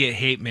 I get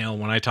hate mail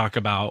when I talk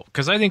about,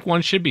 because I think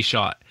one should be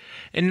shot.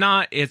 And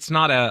it's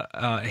not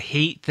a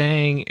hate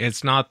thing.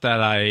 It's not that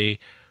I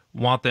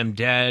want them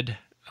dead.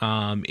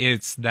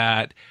 It's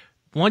that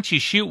once you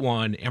shoot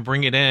one and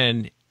bring it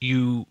in,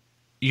 you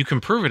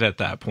can prove it at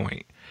that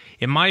point.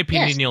 In my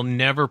opinion, yes. You'll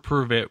never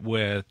prove it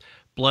with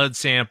blood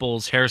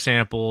samples, hair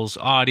samples,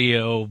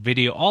 audio,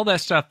 video. All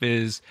that stuff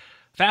is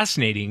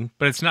fascinating,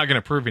 but it's not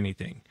going to prove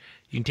anything.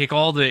 You can take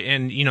all the,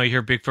 and you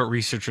hear Bigfoot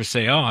researchers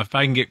say, "Oh, if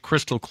I can get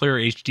crystal clear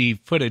HD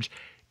footage,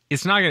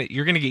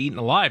 you're gonna get eaten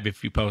alive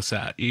if you post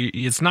that.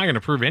 It's not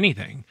gonna prove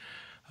anything."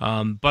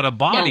 But a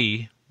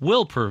body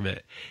will prove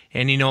it.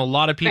 And a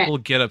lot of people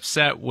get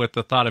upset with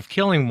the thought of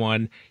killing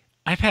one.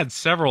 I've had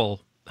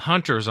several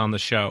hunters on the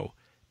show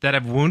that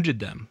have wounded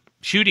them,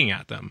 shooting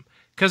at them,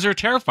 because they're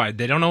terrified.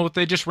 They don't know what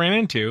they just ran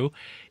into.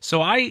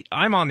 So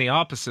I'm on the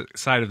opposite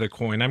side of the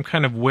coin. I'm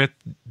kind of with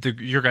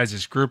your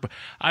guys' group.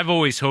 I've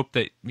always hoped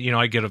that,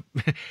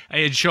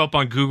 I'd show up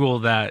on Google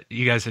that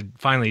you guys had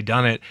finally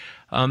done it.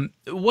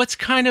 What's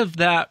kind of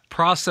that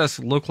process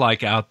look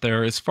like out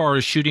there as far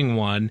as shooting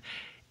one?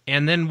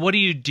 And then what do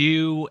you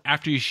do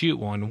after you shoot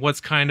one?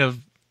 What's kind of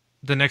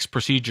the next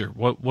procedure?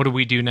 What do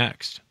we do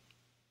next?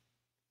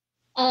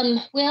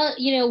 Well,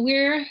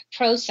 we're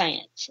pro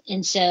science.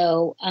 And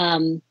so,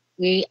 I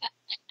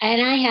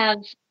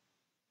have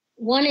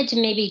wanted to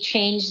maybe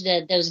change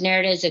those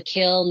narratives of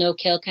kill, no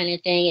kill kind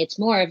of thing. It's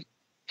more of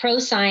pro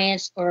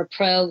science or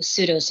pro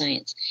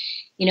pseudoscience.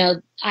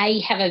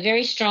 I have a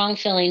very strong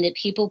feeling that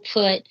people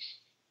put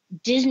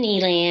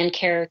Disneyland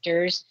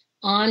characters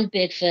on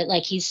Bigfoot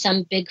like he's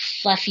some big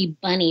fluffy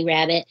bunny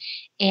rabbit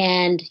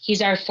and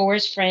he's our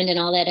forest friend and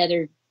all that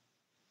other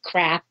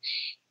crap.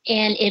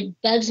 And it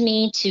bugs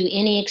me to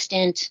any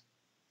extent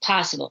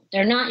possible.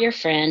 They're not your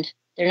friend.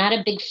 They're not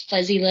a big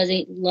fuzzy,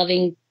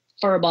 loving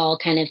furball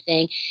kind of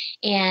thing.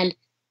 And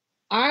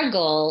our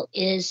goal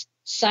is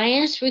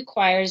science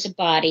requires a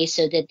body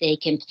so that they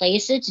can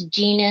place its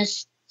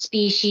genus,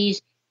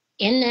 species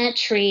in that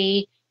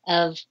tree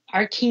of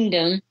our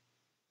kingdom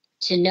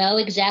to know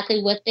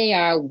exactly what they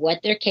are, what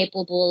they're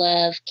capable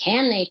of,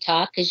 can they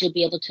talk, because you'll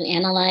be able to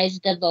analyze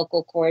the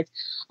vocal cords,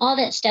 all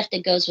that stuff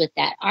that goes with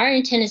that. Our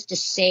intent is to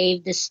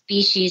save the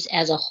species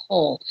as a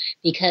whole,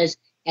 because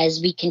as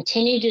we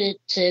continue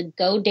to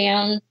go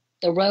down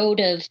the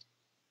road of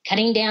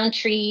cutting down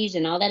trees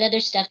and all that other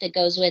stuff that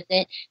goes with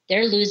it,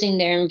 they're losing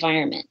their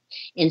environment.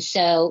 And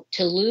so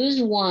to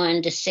lose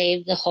one to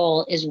save the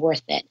whole is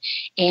worth it.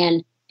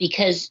 And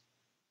because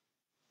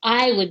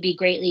I would be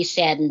greatly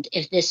saddened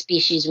if this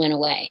species went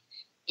away.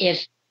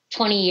 If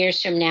 20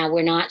 years from now,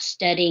 we're not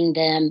studying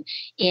them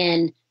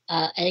in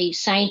a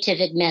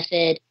scientific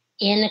method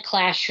in a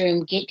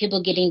classroom, get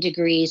people getting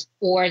degrees,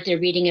 or they're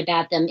reading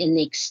about them in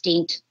the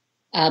extinct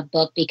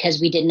book because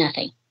we did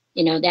nothing,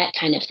 that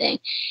kind of thing.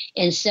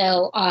 And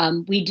so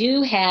we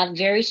do have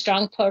very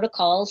strong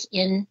protocols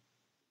in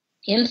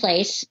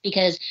place,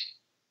 because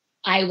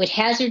I would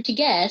hazard to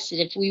guess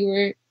that if we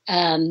were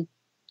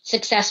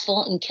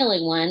successful in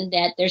killing one,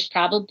 that there's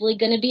probably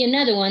going to be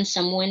another one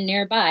someone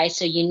nearby.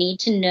 So you need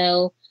to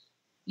know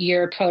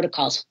your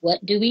protocols.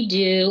 What do we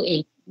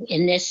do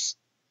in this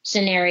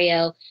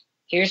scenario?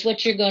 Here's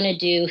what you're going to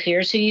do.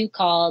 Here's who you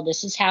call.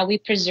 This is how we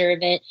preserve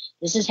it.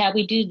 This is how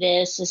we do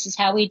this. This is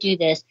how we do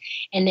this.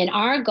 And then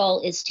our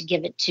goal is to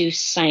give it to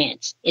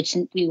science.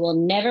 We will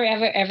never,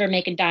 ever, ever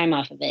make a dime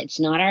off of it. It's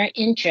not our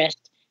interest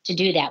to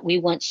do that. We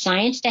want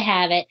science to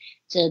have it,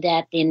 so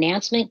that the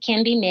announcement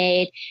can be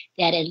made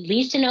that at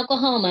least in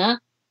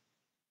Oklahoma,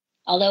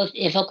 although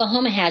if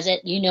Oklahoma has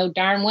it,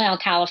 darn well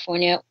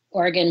California,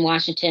 Oregon,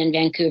 Washington,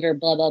 Vancouver,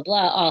 blah, blah,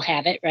 blah, all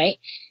have it, right?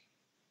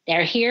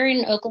 They're here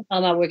in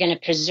Oklahoma. We're going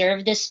to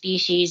preserve this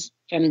species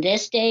from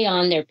this day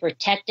on. They're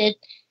protected.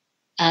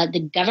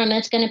 The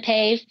government's going to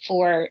pay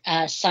for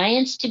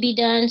science to be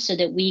done so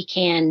that we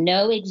can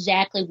know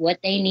exactly what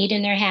they need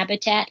in their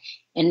habitat.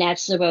 And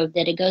that's the road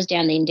that it goes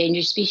down, the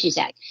Endangered Species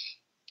Act.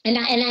 And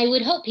I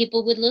would hope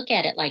people would look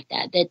at it like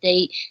that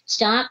they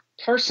stop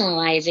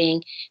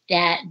personalizing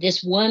that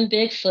this one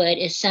Bigfoot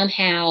is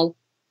somehow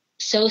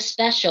so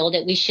special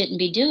that we shouldn't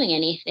be doing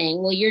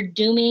anything. Well, you're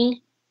dooming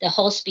the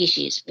whole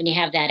species when you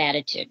have that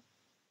attitude.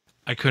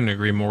 I couldn't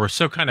agree more.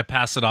 So kind of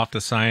pass it off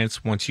to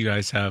science once you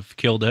guys have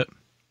killed it.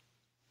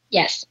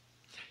 Yes.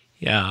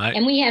 Yeah.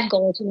 And we have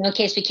goals, in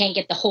case we can't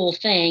get the whole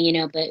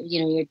thing, but,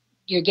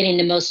 you're getting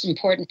the most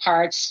important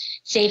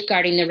parts,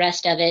 safeguarding the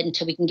rest of it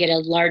until we can get a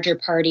larger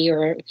party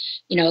or,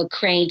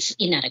 cranes,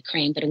 not a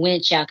crane, but a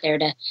winch out there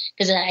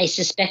because I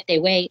suspect they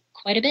weigh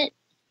quite a bit.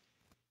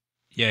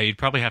 Yeah, you'd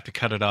probably have to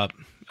cut it up,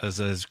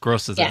 as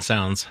gross as that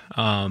sounds.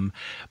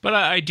 But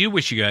I do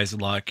wish you guys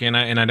luck, and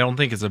I don't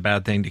think it's a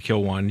bad thing to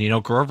kill one.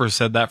 Grover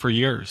said that for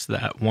years,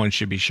 that one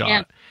should be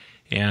shot.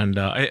 Yeah. And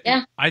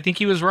I think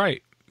he was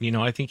right.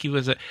 I think he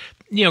was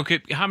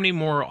how many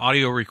more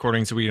audio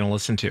recordings are we going to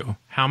listen to?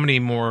 How many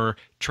more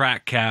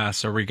track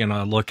casts are we going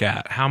to look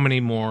at? How many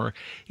more,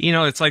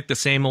 it's like the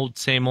same old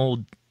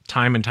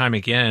time and time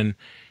again.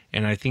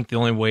 And I think the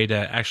only way to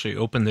actually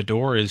open the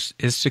door is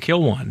to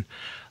kill one.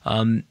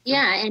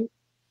 Yeah. And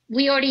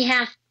we already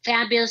have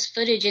fabulous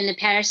footage in the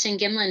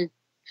Patterson-Gimlin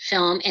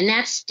film, and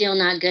that's still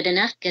not good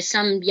enough, because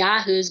some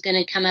yahoo's going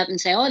to come up and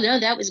say, oh, no,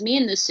 that was me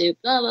in the suit,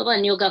 blah, blah, blah.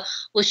 And you'll go,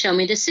 well, show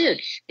me the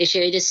suit. They show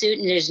you the suit,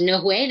 and there's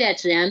no way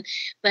that's them.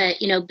 But,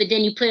 but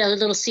then you put a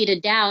little seed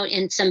of doubt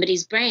in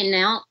somebody's brain.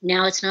 Now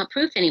it's not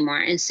proof anymore.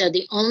 And so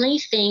the only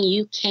thing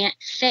you can't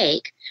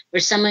fake, where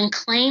someone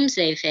claims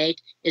they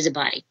faked, is a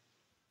body.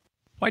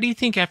 Why do you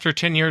think after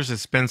 10 years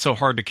it's been so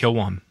hard to kill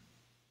one?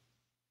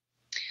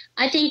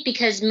 I think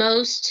because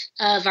most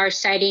of our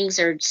sightings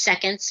are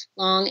seconds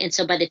long, and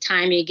so by the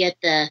time you get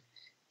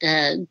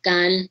the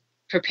gun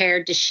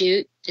prepared to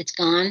shoot, it's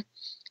gone.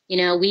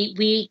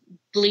 We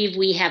believe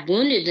we have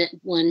wounded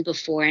one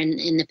before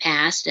in the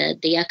past,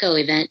 the Echo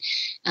event,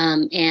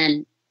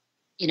 and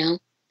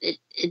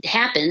it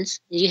happens.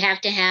 You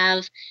have to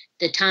have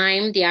the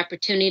time, the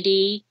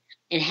opportunity.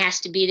 It has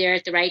to be there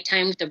at the right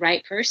time with the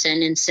right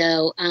person. And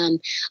so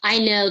I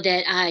know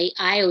that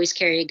I always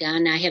carry a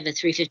gun. I have a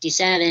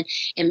 357,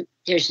 and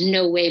there's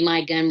no way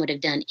my gun would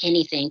have done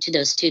anything to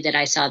those two that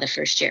I saw the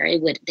first year.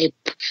 It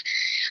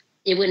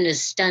wouldn't have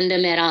stunned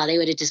them at all. They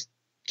would have just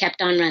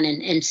kept on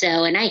running. And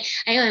so, and I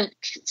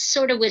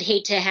sort of would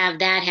hate to have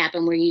that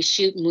happen where you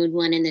shoot and wound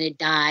one and then it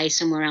dies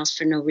somewhere else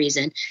for no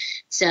reason.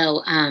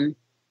 So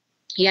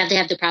you have to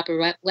have the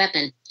proper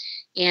weapon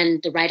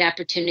and the right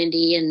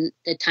opportunity and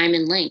the time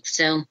and length.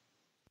 So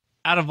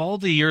out of all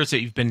the years that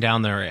you've been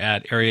down there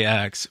at Area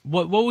X,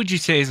 what would you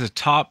say is the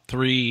top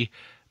 3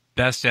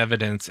 best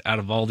evidence out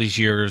of all these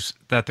years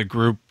that the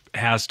group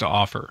has to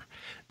offer?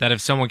 That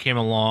if someone came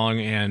along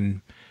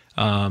and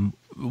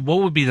what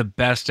would be the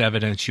best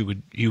evidence you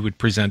would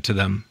present to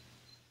them?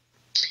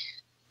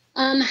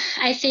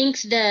 I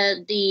think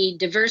the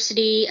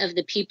diversity of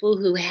the people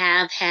who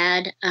have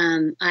had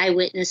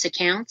eyewitness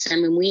accounts. I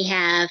mean, we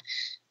have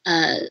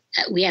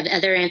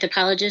other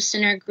anthropologists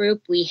in our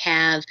group. We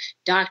have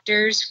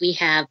doctors. We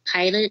have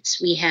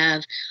pilots. We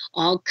have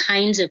all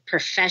kinds of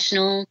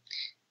professional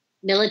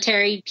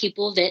military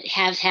people that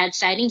have had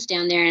sightings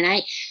down there.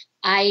 And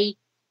I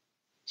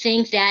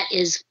think that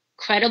is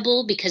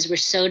credible because we're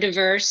so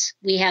diverse.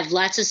 We have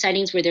lots of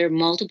sightings where there are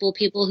multiple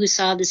people who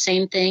saw the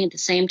same thing at the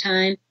same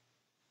time.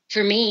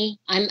 For me,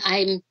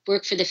 I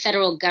work for the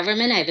federal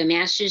government. I have a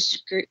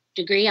master's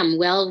degree. I'm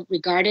well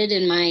regarded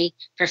in my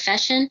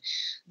profession.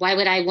 Why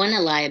would I want to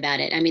lie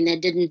about it? I mean,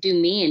 that didn't do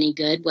me any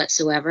good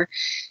whatsoever.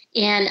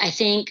 And I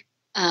think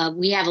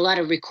we have a lot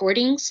of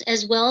recordings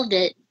as well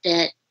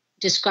that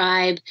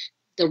describe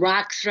the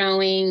rock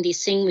throwing,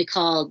 these things we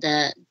call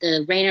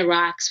the rain of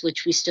rocks,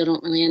 which we still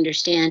don't really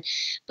understand,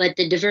 but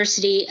the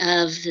diversity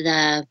of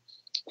the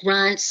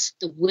grunts,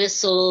 the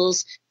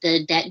whistles,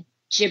 that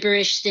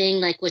gibberish thing,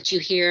 like what you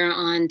hear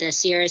on the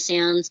Sierra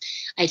Sounds.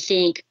 I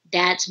think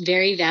that's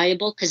very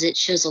valuable because it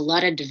shows a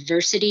lot of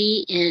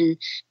diversity in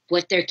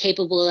what they're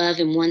capable of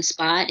in one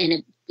spot,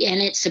 and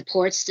it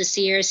supports the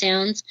Sierra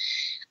Sounds.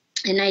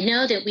 And I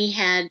know that we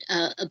had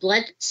a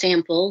blood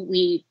sample.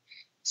 We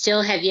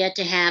still have yet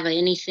to have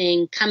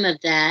anything come of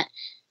that.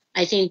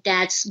 I think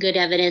that's good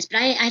evidence.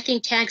 But I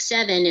think Tag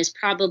 7 is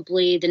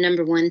probably the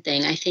number one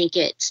thing. I think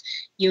it's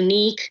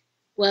unique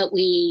what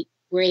we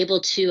were able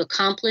to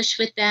accomplish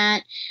with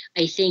that.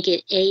 I think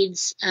it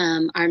aids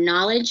our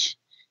knowledge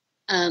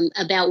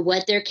about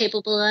what they're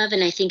capable of.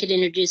 And I think it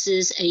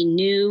introduces a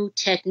new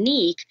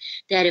technique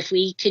that if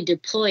we could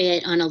deploy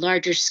it on a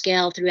larger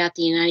scale throughout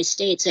the United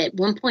States, at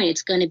one point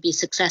it's going to be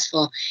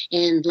successful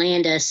and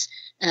land us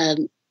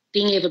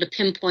being able to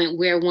pinpoint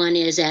where one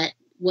is at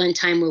one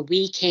time where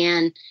we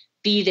can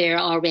be there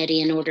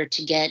already in order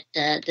to get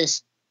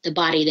the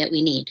body that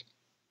we need.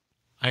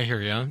 I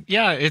hear you.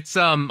 Yeah, it's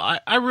I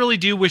really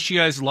do wish you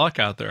guys luck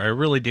out there. I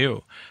really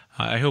do.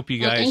 I hope you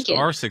guys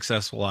are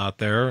successful out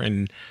there.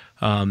 And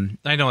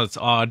I know it's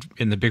odd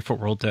in the Bigfoot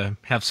world to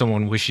have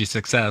someone wish you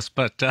success,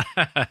 but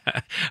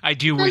I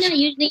do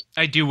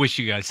wish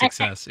you guys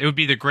success. It would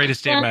be the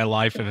greatest day of my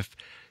life if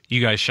you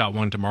guys shot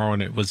one tomorrow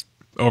and it was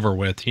over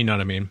with. You know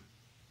what I mean?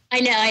 I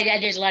know.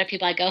 There's a lot of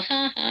people I go,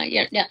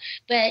 yeah, no.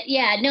 But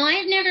yeah, no,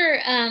 I've never.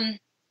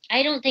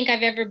 I don't think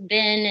I've ever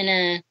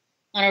been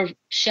on a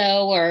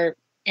show or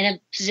in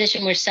a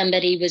position where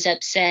somebody was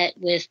upset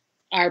with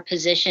our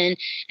position.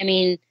 I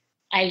mean,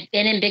 I've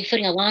been in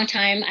Bigfooting a long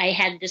time. I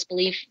had this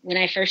belief when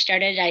I first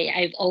started.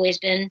 I've always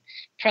been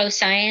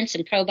pro-science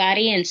and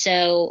pro-body. And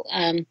so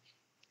if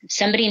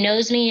somebody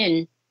knows me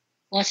and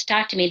wants to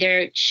talk to me,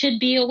 they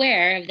should be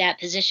aware of that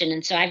position.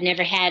 And so I've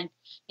never had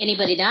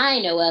anybody that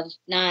I know of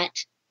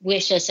not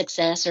wish us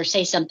success or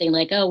say something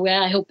like, oh,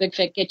 well, I hope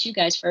Bigfoot gets you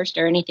guys first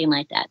or anything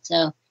like that.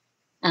 So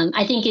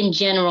I think in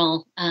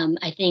general,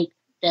 I think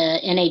the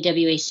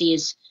NAWAC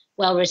is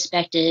well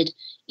respected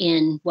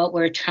in what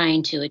we're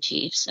trying to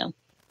achieve. So,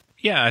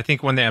 yeah, I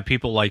think when they have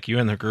people like you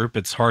in the group,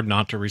 it's hard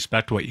not to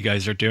respect what you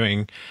guys are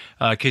doing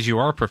because you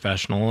are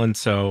professional. And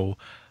so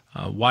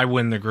why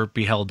wouldn't the group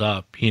be held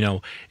up? You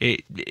know,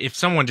 if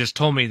someone just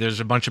told me there's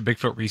a bunch of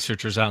Bigfoot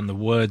researchers out in the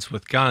woods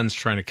with guns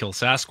trying to kill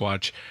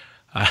Sasquatch,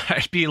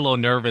 I'd be a little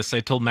nervous.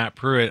 I told Matt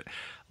Pruitt,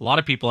 a lot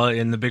of people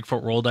in the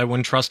Bigfoot world, I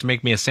wouldn't trust to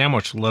make me a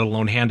sandwich, let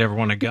alone hand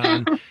everyone a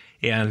gun.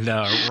 And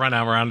run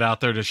around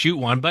out there to shoot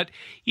one. But,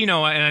 you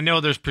know, and I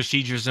know there's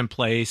procedures in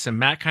place, and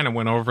Matt kind of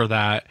went over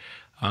that.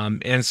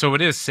 And so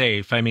it is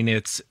safe. I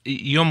mean,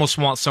 you almost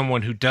want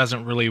someone who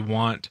doesn't really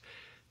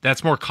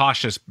that's more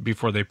cautious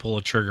before they pull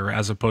a trigger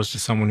as opposed to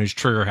someone who's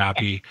trigger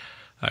happy,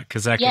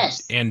 because that can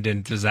end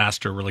in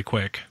disaster really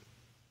quick.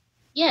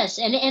 Yes.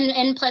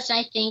 And plus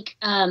I think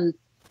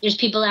there's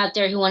people out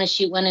there who want to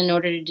shoot one in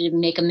order to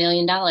make $1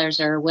 million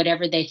or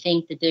whatever they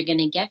think that they're going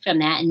to get from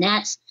that. And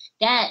that's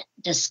that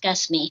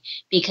disgusts me,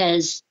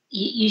 because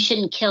you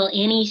shouldn't kill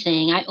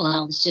anything.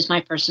 Well, it's just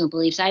my personal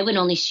beliefs. I would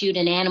only shoot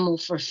an animal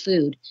for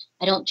food.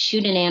 I don't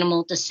shoot an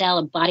animal to sell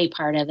a body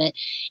part of it,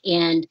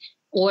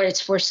 or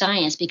it's for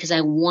science, because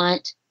I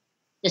want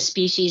the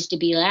species to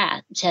be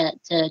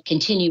to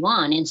continue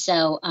on. And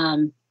so,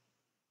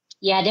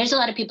 there's a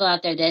lot of people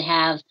out there that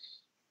have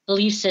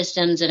belief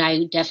systems that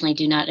I definitely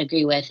do not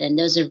agree with. And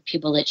those are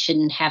people that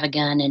shouldn't have a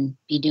gun and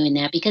be doing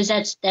that, because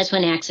that's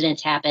when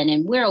accidents happen.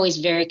 And we're always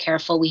very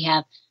careful. We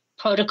have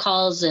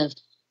protocols of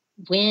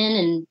when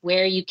and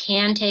where you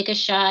can take a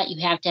shot.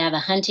 You have to have a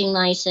hunting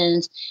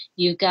license.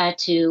 You've got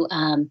to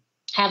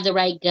have the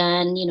right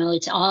gun.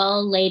 It's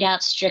all laid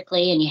out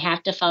strictly, and you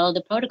have to follow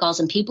the protocols.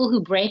 And people who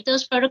break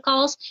those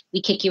protocols,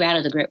 we kick you out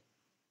of the group,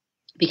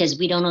 because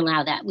we don't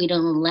allow that. We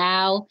don't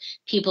allow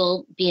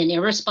people being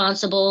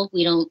irresponsible.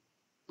 We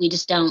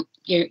just don't.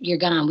 You're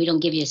gone. We don't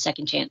give you a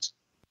second chance.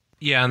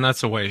 Yeah, and that's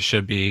the way it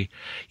should be.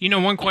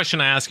 One question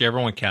I ask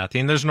everyone, Kathy,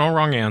 and there's no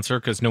wrong answer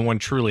because no one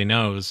truly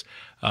knows,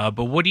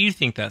 but what do you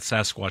think that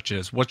Sasquatch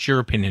is? What's your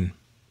opinion?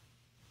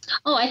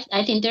 Oh,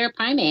 I think they're a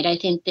primate. I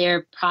think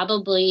they're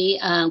probably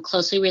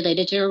closely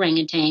related to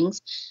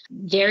orangutans.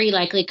 Very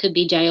likely could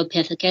be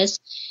Gigantopithecus.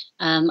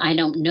 I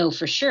don't know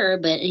for sure,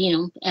 but,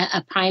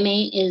 a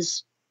primate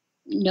is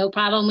no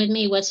problem with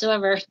me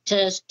whatsoever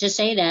to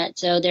say that.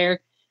 So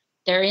they're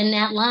in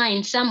that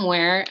line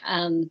somewhere.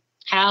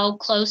 How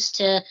close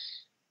to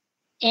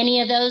any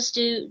of those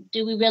do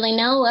we really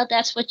know? Well,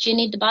 that's what you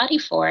need the body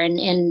for.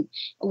 And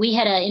we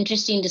had an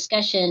interesting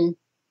discussion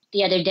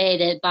the other day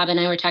that Bob and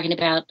I were talking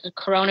about the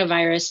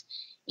coronavirus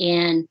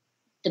and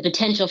the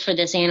potential for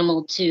this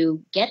animal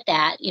to get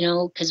that,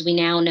 because we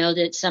now know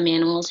that some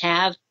animals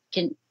have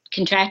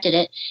contracted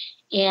it.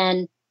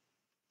 And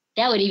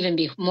that would even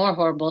be more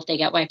horrible if they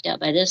got wiped out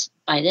by this.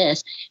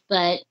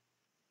 But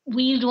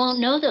we won't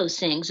know those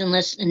things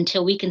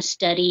until we can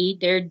study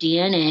their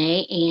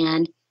DNA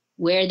and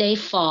where they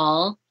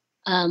fall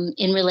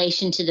in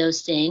relation to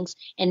those things.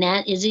 And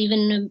that is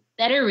even a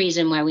better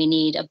reason why we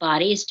need a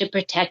body, is to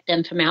protect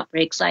them from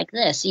outbreaks like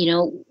this.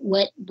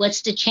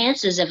 What's the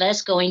chances of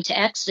us going to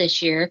X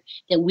this year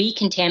that we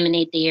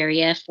contaminate the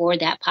area for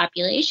that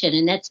population?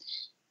 And that's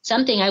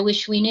something I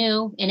wish we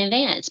knew in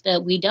advance,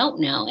 but we don't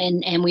know.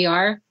 And we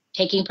are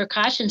taking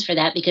precautions for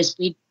that, because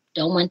we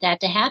don't want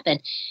that to happen.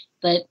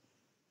 But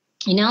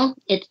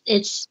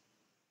it's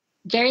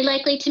very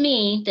likely to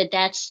me that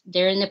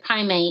they're in the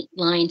primate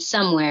line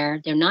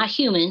somewhere. They're not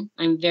human.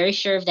 I'm very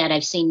sure of that.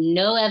 I've seen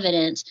no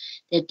evidence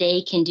that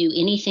they can do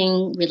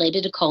anything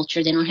related to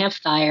culture. They don't have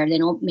fire. They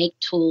don't make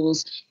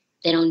tools.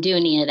 They don't do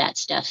any of that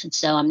stuff. And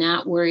so I'm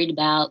not worried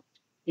about,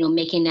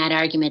 making that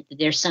argument that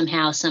there's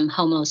somehow some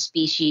homo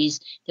species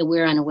that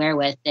we're unaware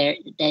with.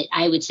 That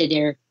I would say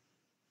they're,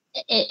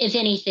 if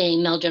anything,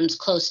 Meldrum's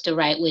close to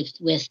right with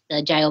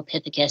the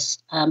Gigantopithecus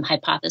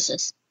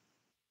hypothesis.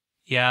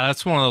 Yeah,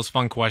 that's one of those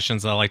fun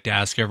questions I like to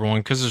ask everyone,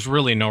 because there's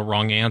really no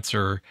wrong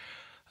answer.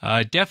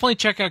 Definitely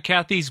check out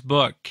Kathy's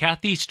book,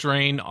 Kathy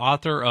Strain,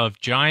 author of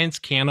Giants,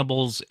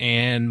 Cannibals,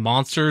 and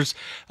Monsters,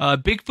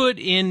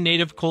 Bigfoot in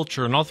Native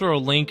Culture. And I'll throw a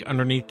link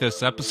underneath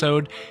this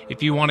episode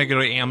if you want to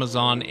go to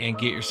Amazon and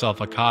get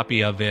yourself a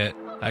copy of it.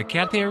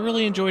 Kathy, I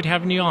really enjoyed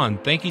having you on.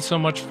 Thank you so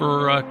much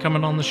for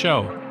coming on the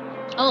show.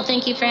 Oh,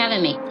 thank you for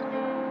having me.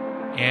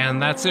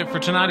 And that's it for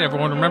tonight,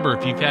 everyone. Remember,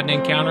 if you've had an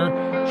encounter,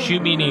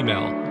 shoot me an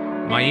email.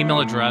 My email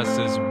address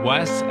is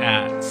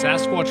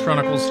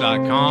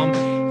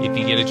wes@sasquatchchronicles.com. If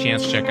you get a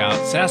chance, check out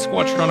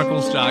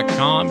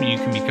sasquatchchronicles.com. You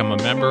can become a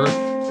member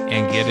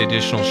and get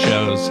additional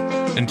shows.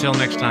 Until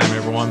next time,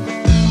 everyone.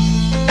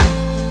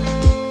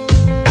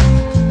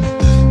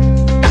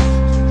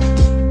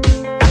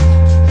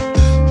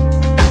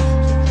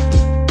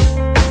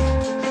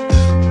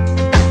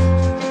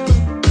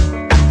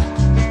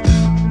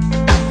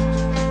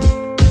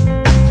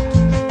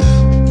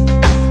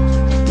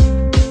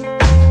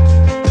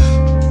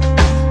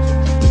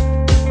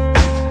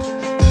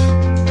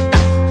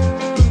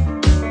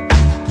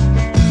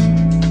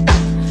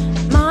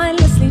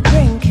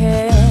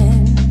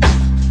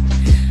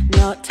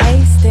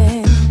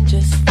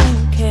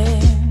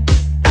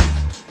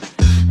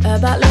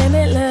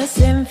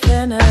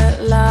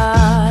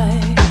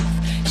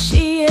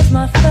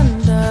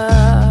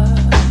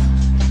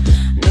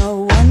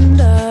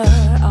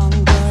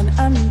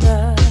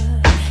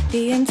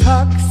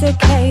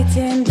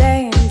 Intoxicating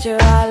danger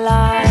I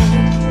like.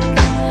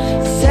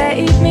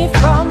 Save me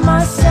from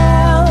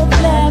myself,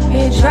 let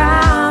me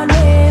drown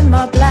in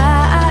my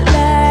black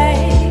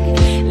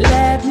lake.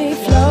 Let me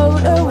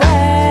float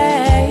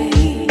away.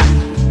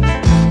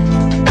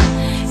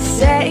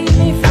 Save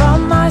me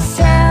from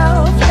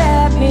myself,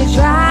 let me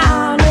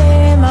drown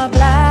in my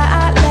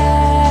black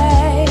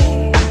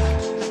lake.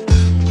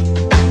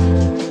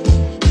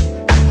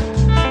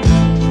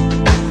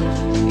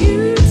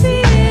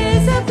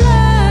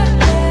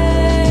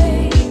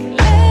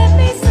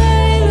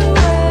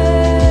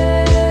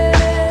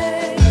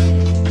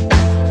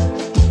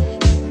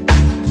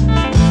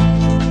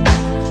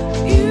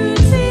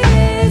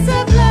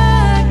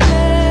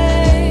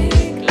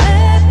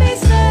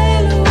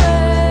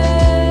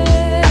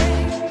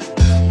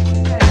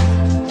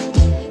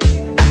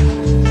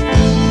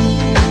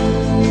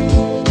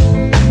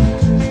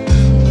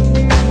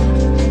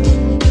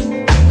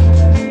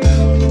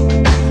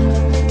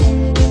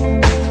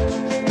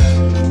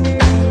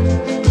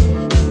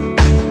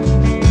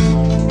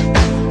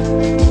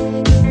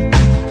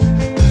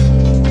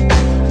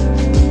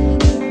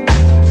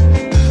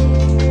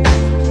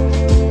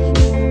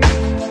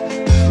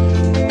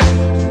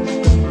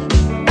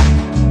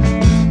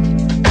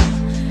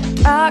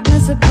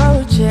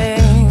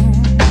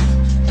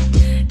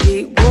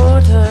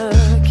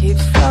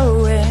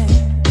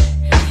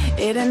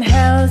 then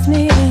held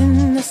me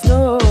in the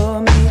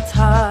stormy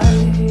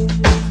tide.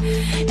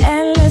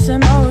 Endless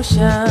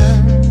emotion,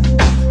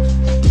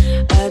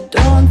 a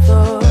dawn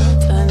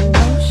thought, a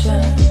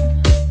notion,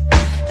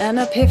 an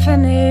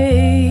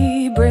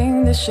epiphany,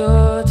 bring the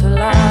shore to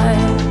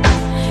life.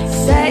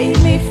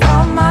 Save me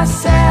from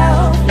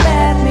myself,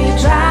 let me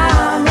drown.